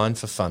online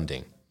for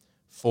funding.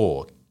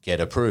 4, get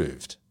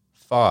approved.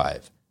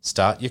 5,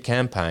 start your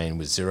campaign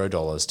with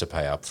 $0 to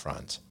pay up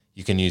front.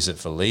 You can use it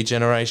for lead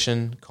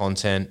generation,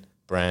 content,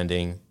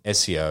 branding,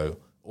 SEO,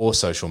 or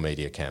social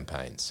media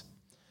campaigns.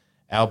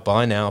 Our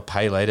buy now,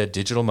 pay later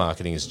digital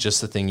marketing is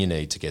just the thing you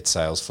need to get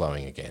sales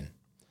flowing again.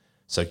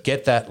 So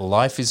get that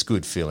life is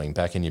good feeling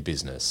back in your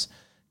business.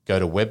 Go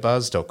to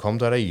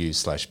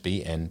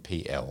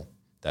webbuzz.com.au/BNPL.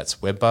 That's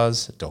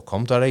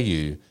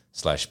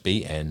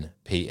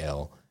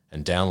webbuzz.com.au/BNPL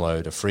and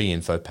download a free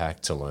info pack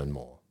to learn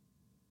more.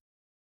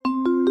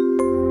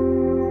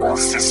 All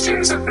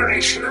systems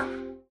operational.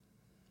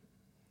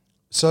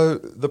 So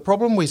the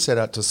problem we set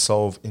out to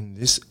solve in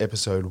this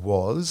episode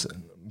was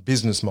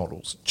business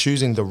models,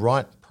 choosing the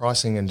right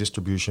pricing and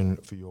distribution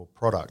for your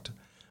product.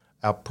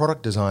 Our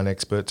product design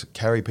experts,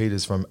 Carrie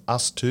Peters from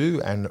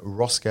Us2 and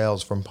Ross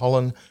Gales from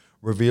Pollen,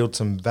 revealed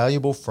some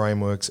valuable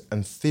frameworks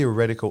and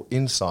theoretical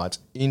insights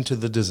into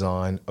the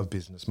design of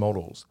business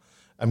models.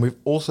 And we've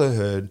also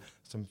heard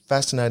some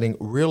fascinating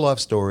real-life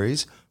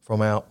stories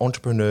from our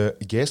entrepreneur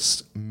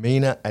guests,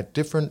 Mina at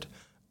Different,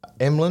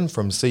 Emlyn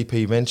from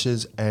CP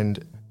Ventures,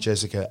 and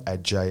Jessica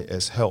at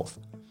JS Health.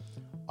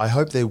 I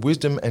hope their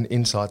wisdom and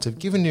insights have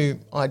given you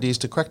ideas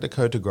to crack the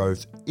code to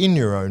growth in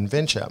your own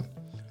venture.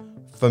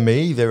 For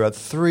me, there are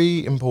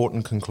 3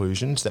 important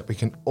conclusions that we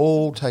can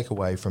all take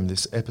away from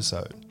this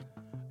episode.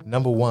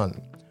 Number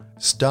 1,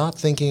 start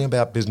thinking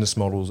about business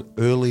models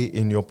early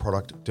in your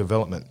product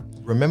development.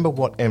 Remember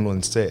what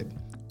Emlyn said,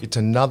 it's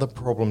another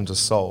problem to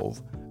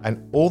solve,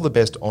 and all the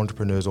best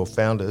entrepreneurs or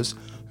founders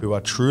who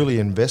are truly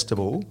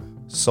investable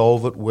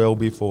solve it well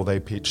before they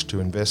pitch to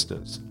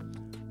investors.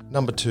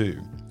 Number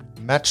 2,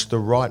 match the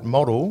right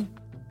model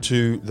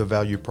to the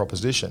value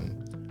proposition.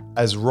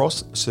 As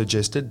Ross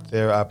suggested,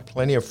 there are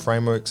plenty of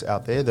frameworks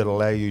out there that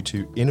allow you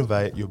to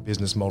innovate your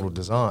business model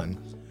design,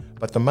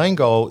 but the main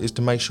goal is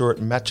to make sure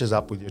it matches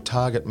up with your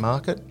target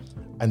market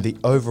and the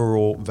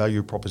overall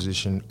value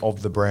proposition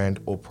of the brand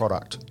or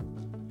product.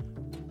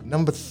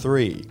 Number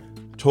 3,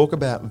 talk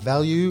about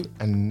value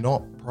and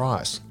not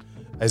price.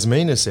 As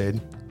Mina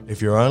said,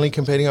 if you're only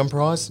competing on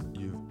price,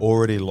 you've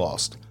already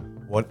lost.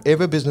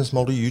 Whatever business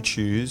model you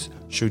choose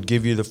should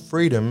give you the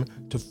freedom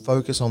to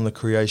focus on the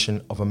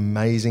creation of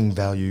amazing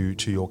value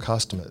to your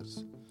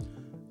customers.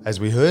 As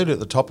we heard at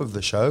the top of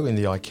the show in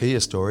the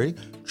IKEA story,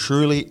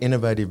 truly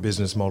innovative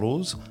business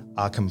models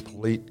are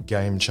complete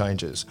game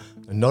changers.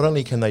 And not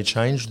only can they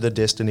change the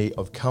destiny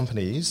of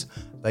companies,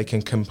 they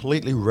can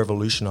completely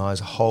revolutionize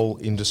whole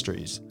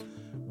industries.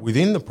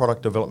 Within the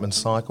product development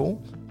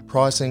cycle,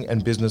 pricing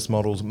and business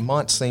models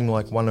might seem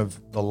like one of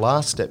the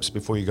last steps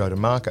before you go to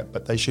market,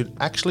 but they should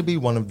actually be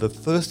one of the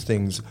first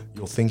things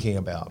you're thinking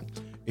about.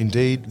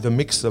 Indeed, the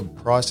mix of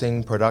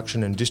pricing,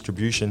 production and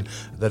distribution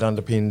that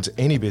underpins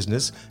any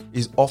business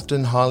is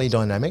often highly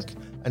dynamic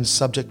and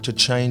subject to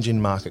change in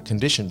market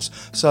conditions.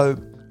 So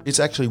it's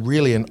actually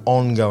really an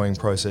ongoing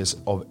process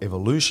of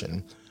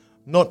evolution.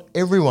 Not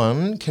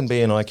everyone can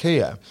be an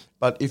IKEA,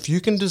 but if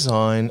you can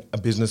design a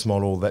business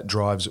model that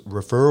drives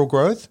referral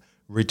growth,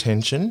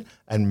 retention,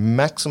 and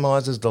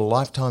maximizes the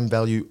lifetime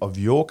value of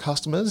your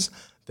customers,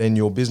 then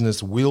your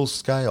business will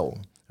scale.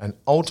 And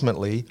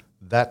ultimately,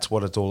 that's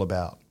what it's all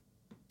about.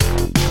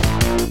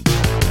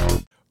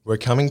 We're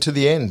coming to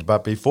the end,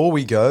 but before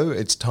we go,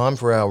 it's time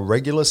for our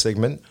regular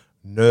segment,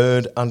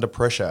 Nerd Under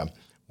Pressure,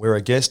 where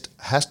a guest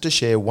has to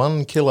share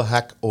one killer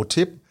hack or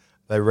tip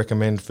they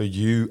recommend for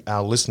you,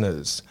 our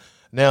listeners.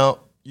 Now,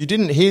 you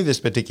didn't hear this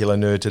particular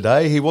nerd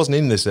today. He wasn't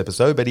in this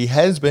episode, but he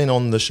has been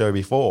on the show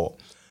before.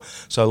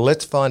 So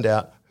let's find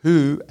out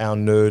who our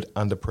nerd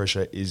under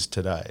pressure is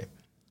today.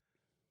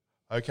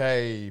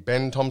 Okay,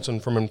 Ben Thompson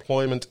from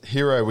Employment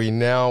Hero. We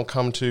now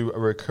come to a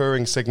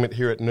recurring segment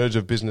here at Nerds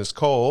of Business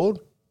called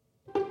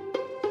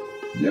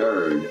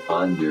Nerd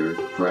Under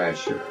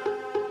Pressure.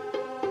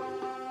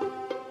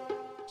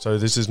 So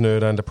this is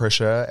Nerd Under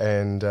Pressure,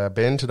 and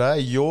Ben, today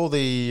you're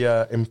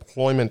the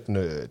employment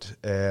nerd.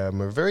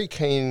 We're very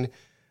keen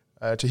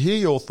to hear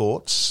your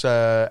thoughts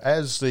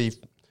as the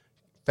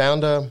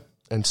founder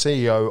and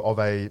CEO of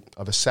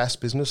a SaaS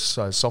business,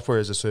 so software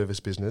as a service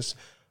business.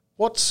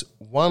 What's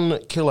one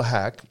killer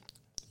hack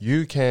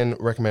you can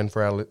recommend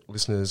for our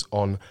listeners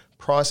on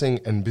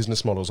pricing and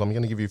business models? I'm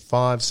going to give you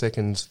 5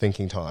 seconds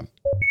thinking time.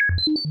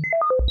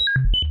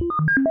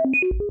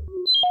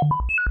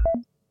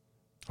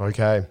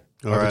 Okay,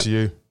 over to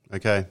you.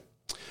 Okay.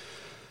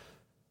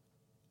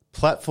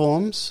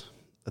 Platforms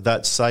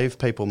that save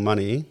people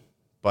money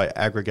by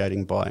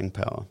aggregating buying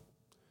power.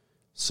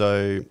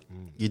 So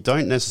you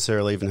don't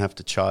necessarily even have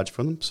to charge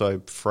for them.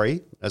 So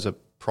free as a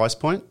price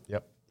point,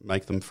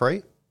 make them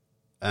free,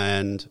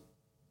 and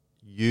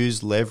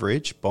use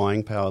leverage,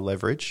 buying power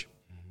leverage,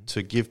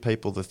 to give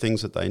people the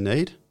things that they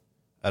need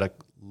at a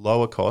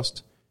lower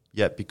cost,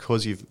 yet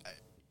because you've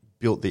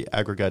built the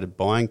aggregated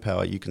buying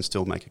power, you can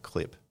still make a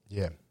clip.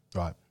 Yeah,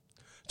 right.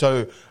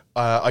 So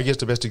I guess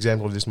the best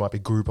example of this might be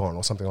Groupon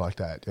or something like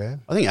that. Yeah,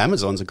 I think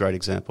Amazon's a great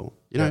example.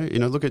 You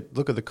know, look at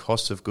the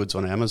cost of goods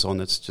on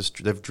Amazon. It's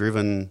just they've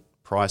driven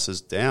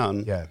prices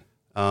down. Yeah.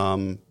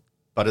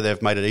 But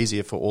they've made it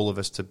easier for all of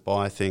us to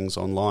buy things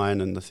online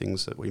and the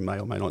things that we may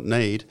or may not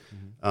need,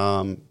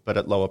 but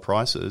at lower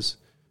prices,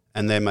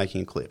 and they're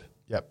making a clip.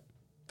 Yep.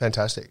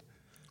 Fantastic.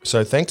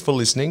 So thanks for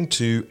listening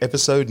to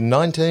episode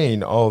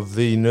 19 of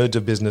the Nerds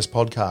of Business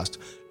podcast.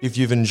 If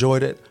you've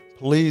enjoyed it,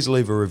 please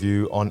leave a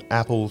review on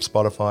Apple,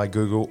 Spotify,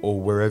 Google, or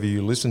wherever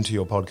you listen to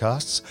your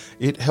podcasts.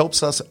 It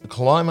helps us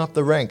climb up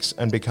the ranks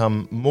and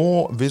become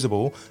more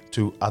visible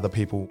to other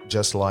people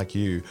just like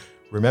you.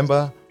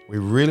 Remember, we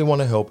really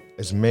want to help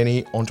as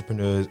many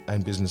entrepreneurs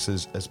and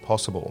businesses as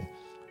possible.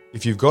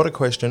 If you've got a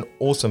question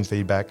or some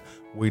feedback,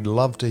 we'd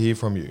love to hear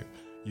from you.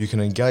 You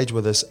can engage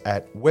with us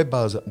at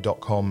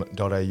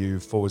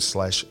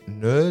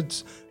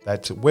webbuzz.com.au/nerds.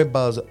 That's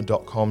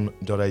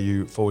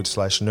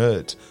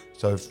webbuzz.com.au/nerds.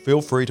 So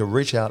feel free to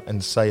reach out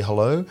and say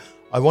hello.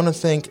 I want to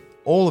thank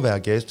all of our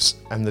guests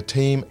and the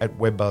team at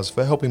WebBuzz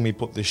for helping me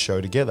put this show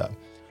together.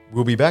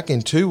 We'll be back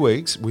in 2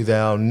 weeks with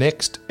our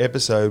next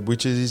episode,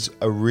 which is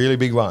a really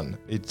big one.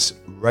 It's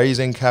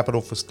raising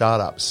capital for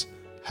startups.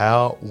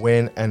 How,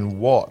 when, and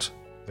what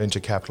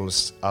venture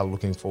capitalists are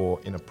looking for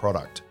in a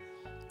product.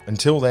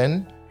 Until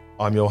then,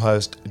 I'm your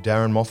host,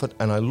 Darren Moffat,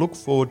 and I look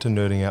forward to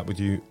nerding out with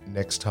you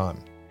next time.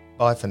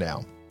 Bye for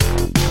now.